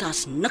geweet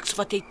daar's niks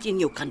wat hy teen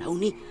jou kan hou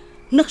nie.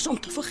 Niks om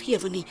te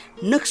vergewe nie,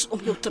 niks om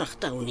jou terug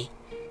te hou nie.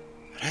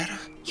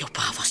 Regtig? Jou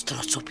pa was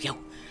trots op jou.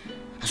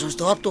 As ons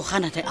dorp toe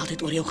gaan, het hy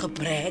altyd oor jou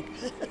gebrek.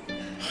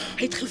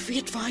 Hy het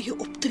geweet waar jy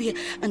optree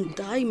en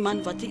daai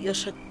man wat die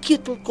eers 'n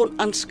ketel kon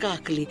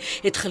aanskakel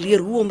het geleer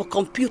hoe om 'n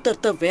komputer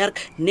te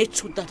werk net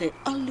sodat hy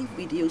al die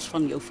video's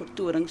van jou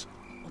vertonings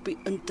op die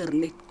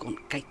internet kon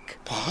kyk.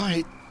 Pa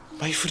het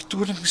my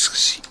vertonings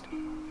gesien.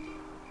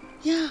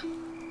 Ja.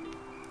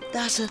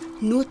 Daar's 'n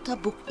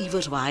notaboek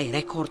iewers waar hy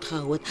rekord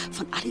gehou het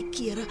van al die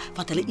kere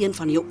wat hulle een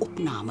van jou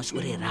opnames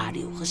oor die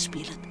radio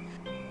gespeel het.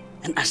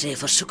 En as hy 'n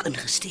versoek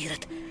ingestuur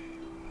het,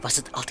 was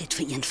dit altyd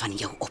vir een van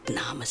jou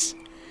opnames.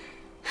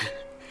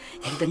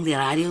 Ek dink die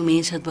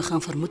radiomense het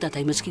begin vermoed dat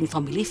hy miskien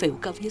familie vir jou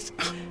kan wees.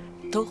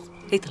 Tog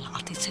het hulle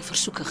altyd sy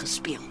versoeke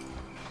gespeel.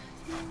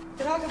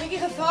 Dit raak 'n bietjie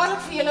gevaarlik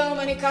vir julle om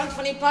aan die kant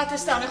van die pad te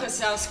staan en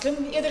gesels. Klim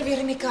eerder weer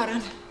in die kar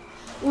in.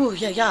 O,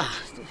 ja,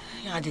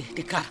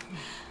 die kar.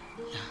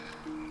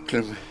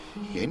 Klim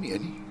jy nie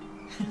in nie?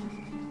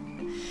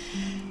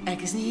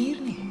 Ek is nie hier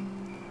nie.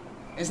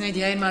 Is net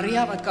jy en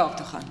Maria wat Kaap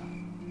toe gaan.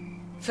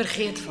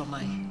 Vergeet van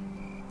my.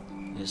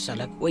 Sal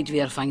ek ooit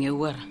weer van jou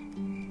hoor?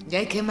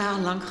 Jy ken my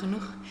al lank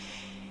genoeg.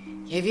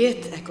 Jy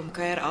weet, ek kom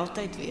kuier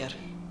altyd weer.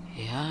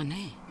 Ja,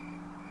 nee.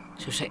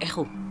 Soos sy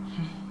echo.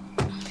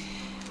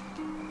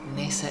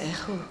 Nee, sy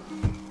echo.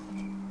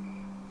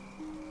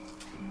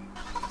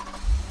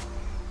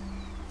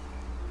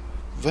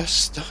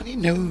 Was daar nie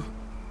nou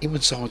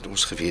iemand saam met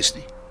ons gewees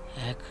nie?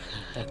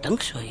 Ek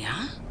dink so, ja.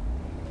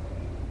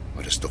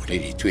 Maar dis tog nie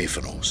die twee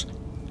van ons.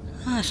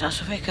 Het is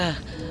asof ek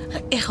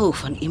 'n echo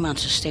van iemand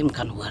se stem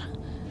kan hoor.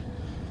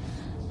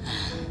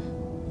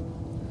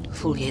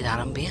 Voel jy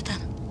daarom beter?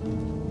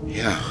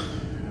 Ja.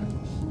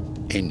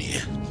 En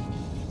nee.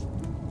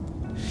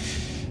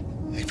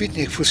 Ek weet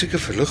nie, ek voel seker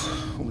verlig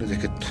omdat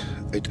ek dit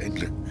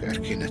uiteindelik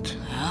erken het.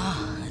 Ja,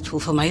 het voel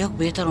vir my ook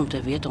beter om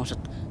te weet ons het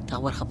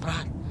daaroor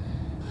gepraat.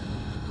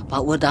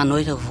 Waaroor daar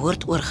nooit 'n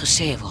woord oor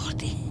gesê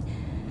word nie.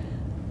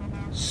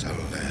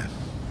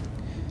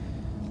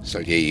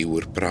 Sal jy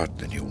hieroor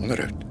praat in jou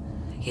onderhoud?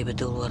 Jy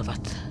bedoel oor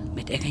wat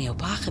met ek en jou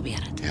pa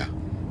gebeur het? Ja.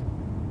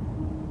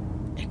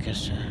 Ek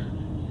is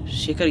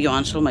seker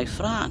Johan sal my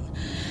vra.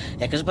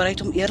 Ek is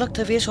bereid om eerlik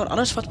te wees oor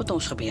alles wat met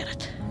ons gebeur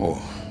het.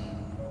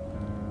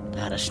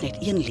 Daar is net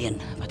een leen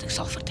wat ek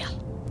sal vertel.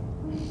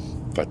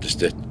 Wat is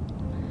dit?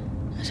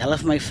 As hulle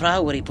vir my vra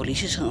oor die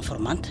polisie se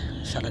informant,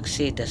 sal ek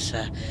sê dis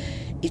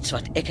iets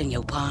wat ek en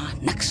jou pa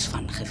niks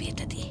van geweet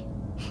het nie.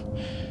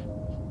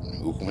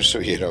 Hoekom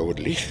sou jy daaroor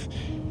lieg?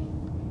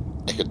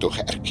 Ek het tog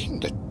erken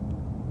dat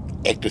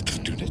ek dit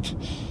gedoen het.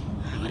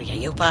 Maar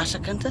jy jou pa se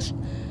kind is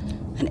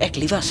en ek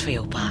lief was vir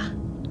jou pa.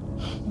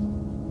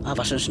 Maar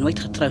was ons nooit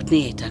getroud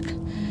nie, het ek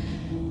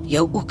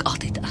jou ook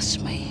altyd as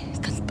my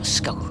kind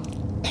beskou.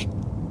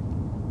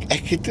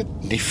 Ek het dit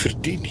nie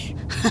verdien nie.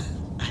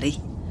 Harry,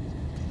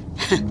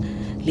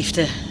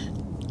 liefde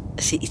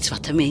is iets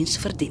wat 'n mens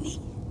verdien nie.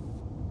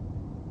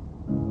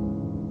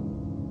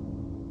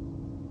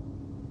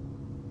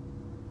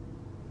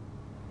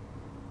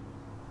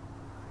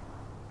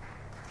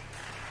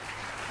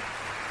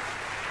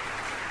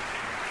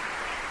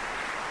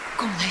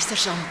 Kom, luister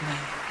saam met my.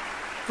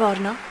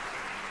 Waarna?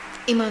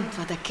 Iemand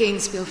wat ek ken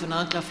speel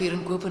vanaand klavier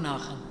in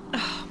Kopenhagen.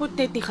 Moet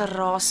net nie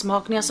geraas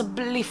maak nie,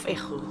 asseblief,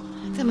 Echo.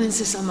 Ten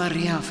minste sal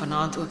Maria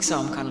vanaand ook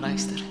saam kan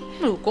luister.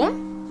 Hoekom?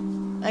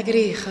 Ek het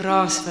die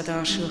geraas wat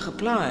haar so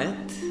gepla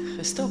het,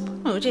 gestop.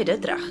 Hoe het jy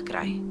dit reg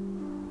gekry?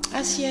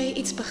 As jy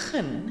iets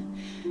begin,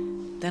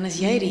 dan is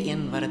jy die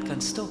een wat dit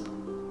kan stop.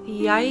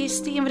 Jy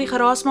is die een wat die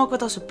geraas maak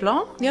wat ons so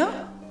pla? Ja.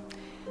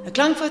 'n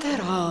Klank wat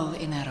herhaal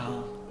en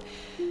herhaal.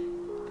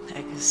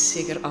 Ek is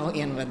seker al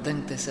een wat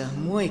dink dis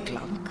 'n mooi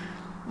klank.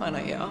 Maar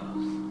nou ja.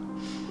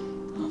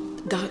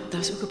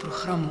 Daar's ook 'n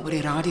program oor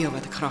die radio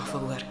wat ek graag wil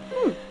hoor.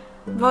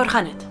 Waar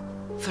gaan dit?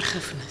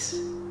 Vergifnis.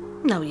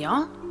 Nou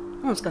ja,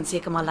 ons kan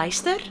seker maar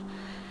luister.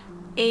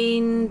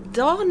 En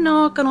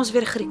daarna kan ons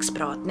weer Grieks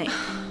praat, né?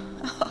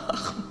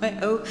 Ag, my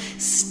ou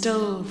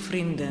stil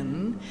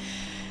vriendin.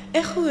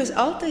 Echo is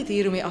altyd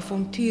hier om die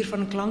avontuur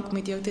van klank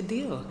met jou te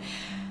deel.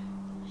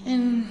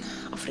 En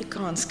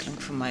Afrikaans klink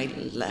vir my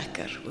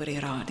lekker oor die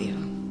radio.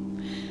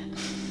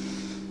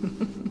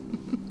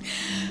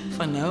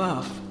 Van nou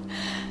af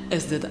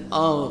is dit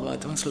al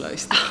wat ons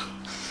luister.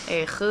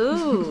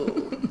 Echo.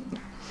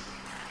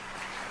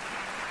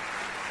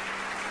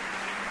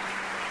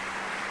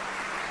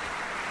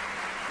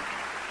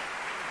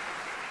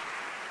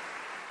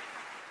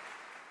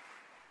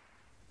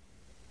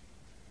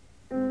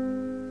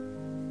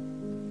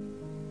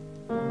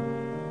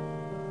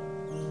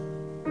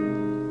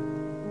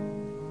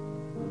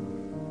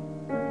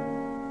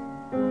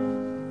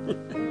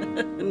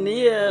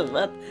 Nee,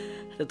 wat?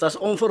 Dit was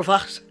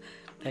onverwags.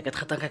 Ek het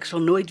gedink ek sou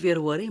nooit weer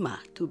hoor nie,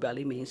 maar toe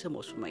bel die mense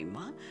mos vir my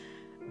ma.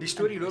 Die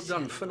storie loop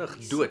dan vinnig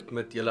dood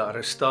met julle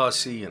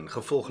arrestasie en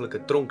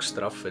gevolglike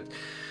tronkstraf. Het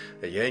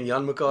jy en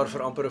Jan mekaar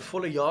vir amper 'n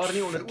volle jaar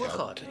nie onder oog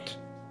gehad het.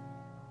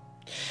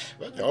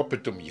 Wat help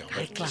dit om Hy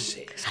jammer te klank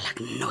sê? sal ek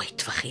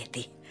nooit vergeet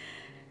nie.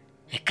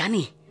 Ek kan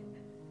nie.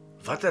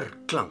 Watter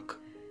klank?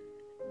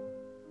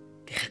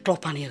 Die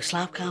geklop aan jou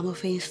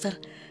slaapkamervenster.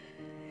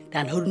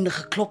 Dan hoorende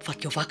geklop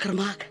wat jou wakker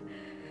maak.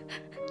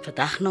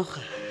 Vandag nog,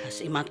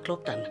 as iemand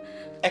klop dan...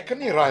 Ek kan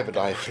nie raai wat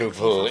daai vrou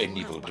wil en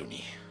nie wil doen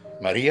nie.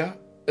 Maria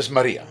is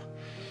Maria.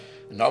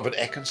 En nou wat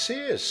ek kan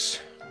sê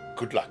is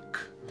good luck.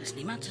 Dis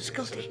niemand se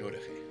skuld Dis nie.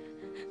 nodig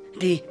hè.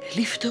 Die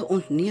liefde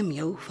ontneem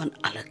jou van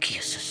alle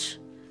keuses.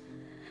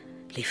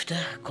 Liefde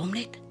kom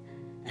net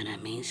en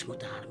 'n mens moet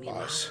daarmee maak.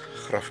 Pa's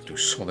graf toe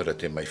sonder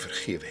dat hy my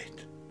vergewe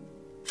het.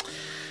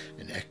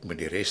 En ek moet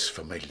die res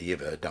van my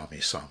lewe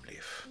daarmee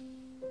saamleef.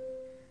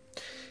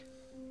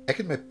 Ek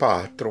het my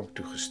pa tronk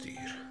toe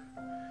gestuur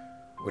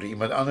oor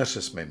iemand anders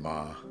as my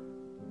ma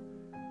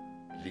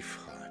lief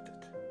gehad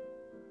het.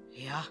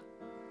 Ja.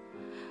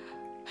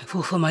 Ek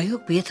voel vir my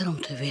ook beter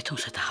om te weet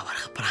ons het daaroor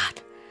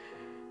gepraat.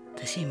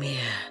 Dis nie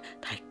meer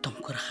daai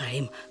donker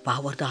geheim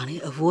waaroor daar nie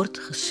 'n woord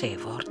gesê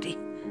word nie.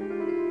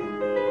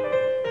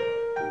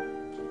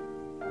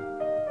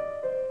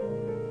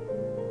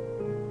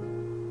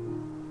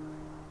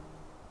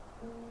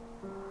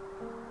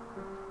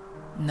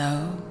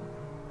 Nou,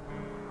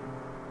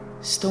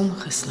 stom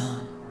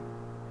geslaan,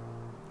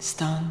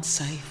 staan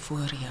sy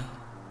voor jou.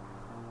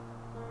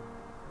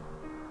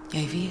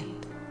 Jy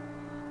weet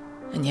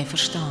en jy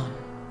verstaan,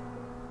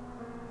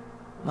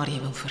 maar jy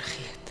wil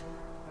vergeet.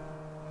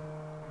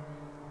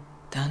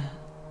 Dan,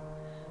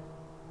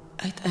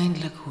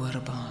 uiteindelik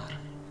hoorbaar,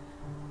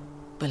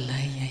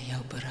 bely jy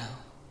jou berou.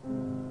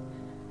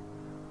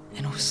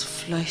 En ons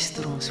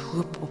fluister ons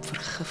hoop op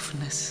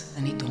vergifnis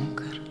in die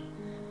donker.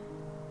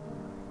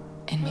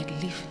 En met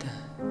liefde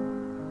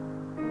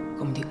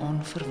kom die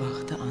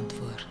onverwagte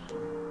antwoord.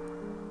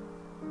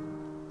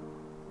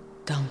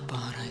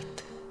 Dankbaarheid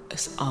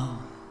is al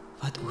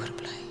wat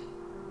oorbly.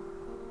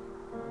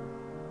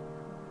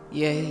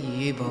 Jy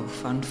jubel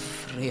van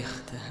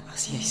vreugde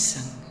as jy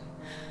sing.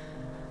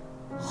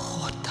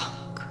 God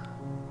dank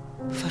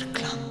vir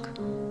klank.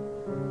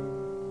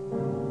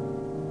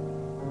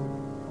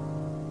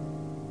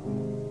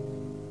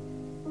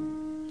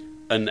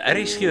 In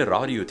RSG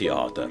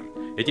Radioteater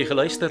het jy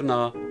geluister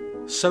na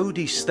SOU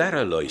DIE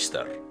STERRE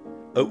LUISTER,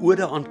 'n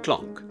ode aan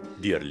klank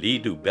deur Lee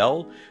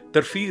Doubell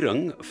ter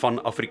viering van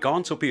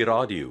Afrikaans op die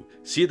radio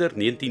sedert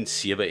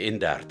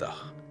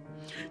 1937.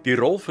 Die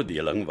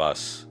rolverdeling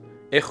was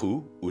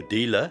Echo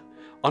Odile,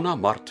 Anna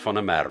Mart van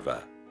der Merwe,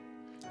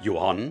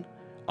 Johan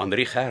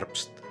Andri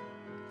Gerbst,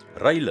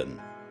 Rylen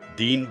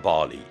Dean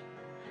Bali,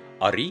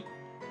 Ari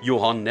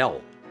Johan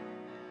Nel,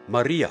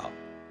 Maria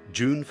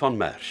June van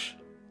Merch,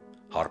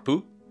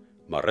 Harpo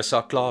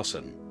Marissa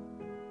Klaasen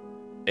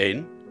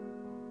en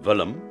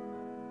Willem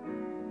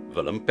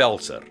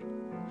Pelser.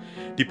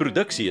 Die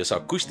produksie is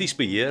akoesties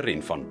beheer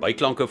en van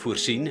byklanke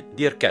voorsien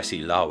deur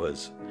Cassie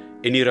Lauwers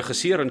en die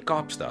regisseur in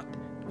Kaapstad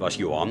was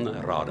Johan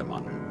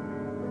Rademan.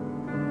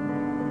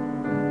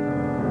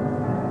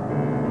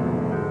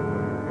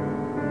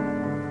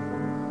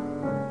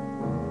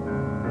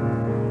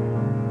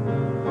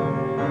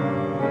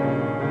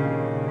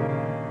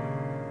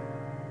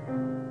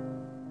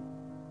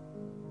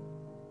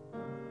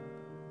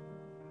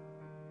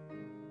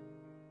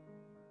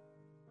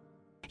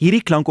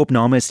 Hierdie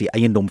klankopname is die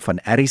eiendom van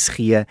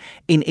RSG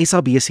en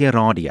SABC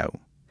Radio.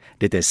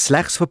 Dit is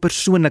slegs vir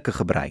persoonlike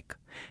gebruik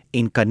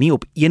en kan nie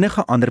op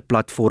enige ander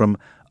platform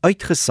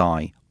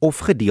uitgesaai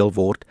of gedeel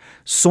word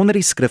sonder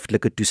die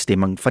skriftelike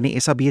toestemming van die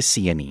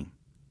SABC nie.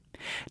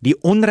 Die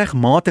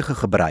onregmatige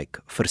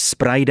gebruik,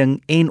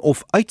 verspreiding en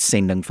of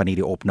uitsending van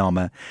hierdie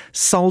opname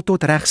sal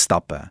tot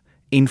regstappe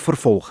en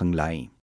vervolging lei.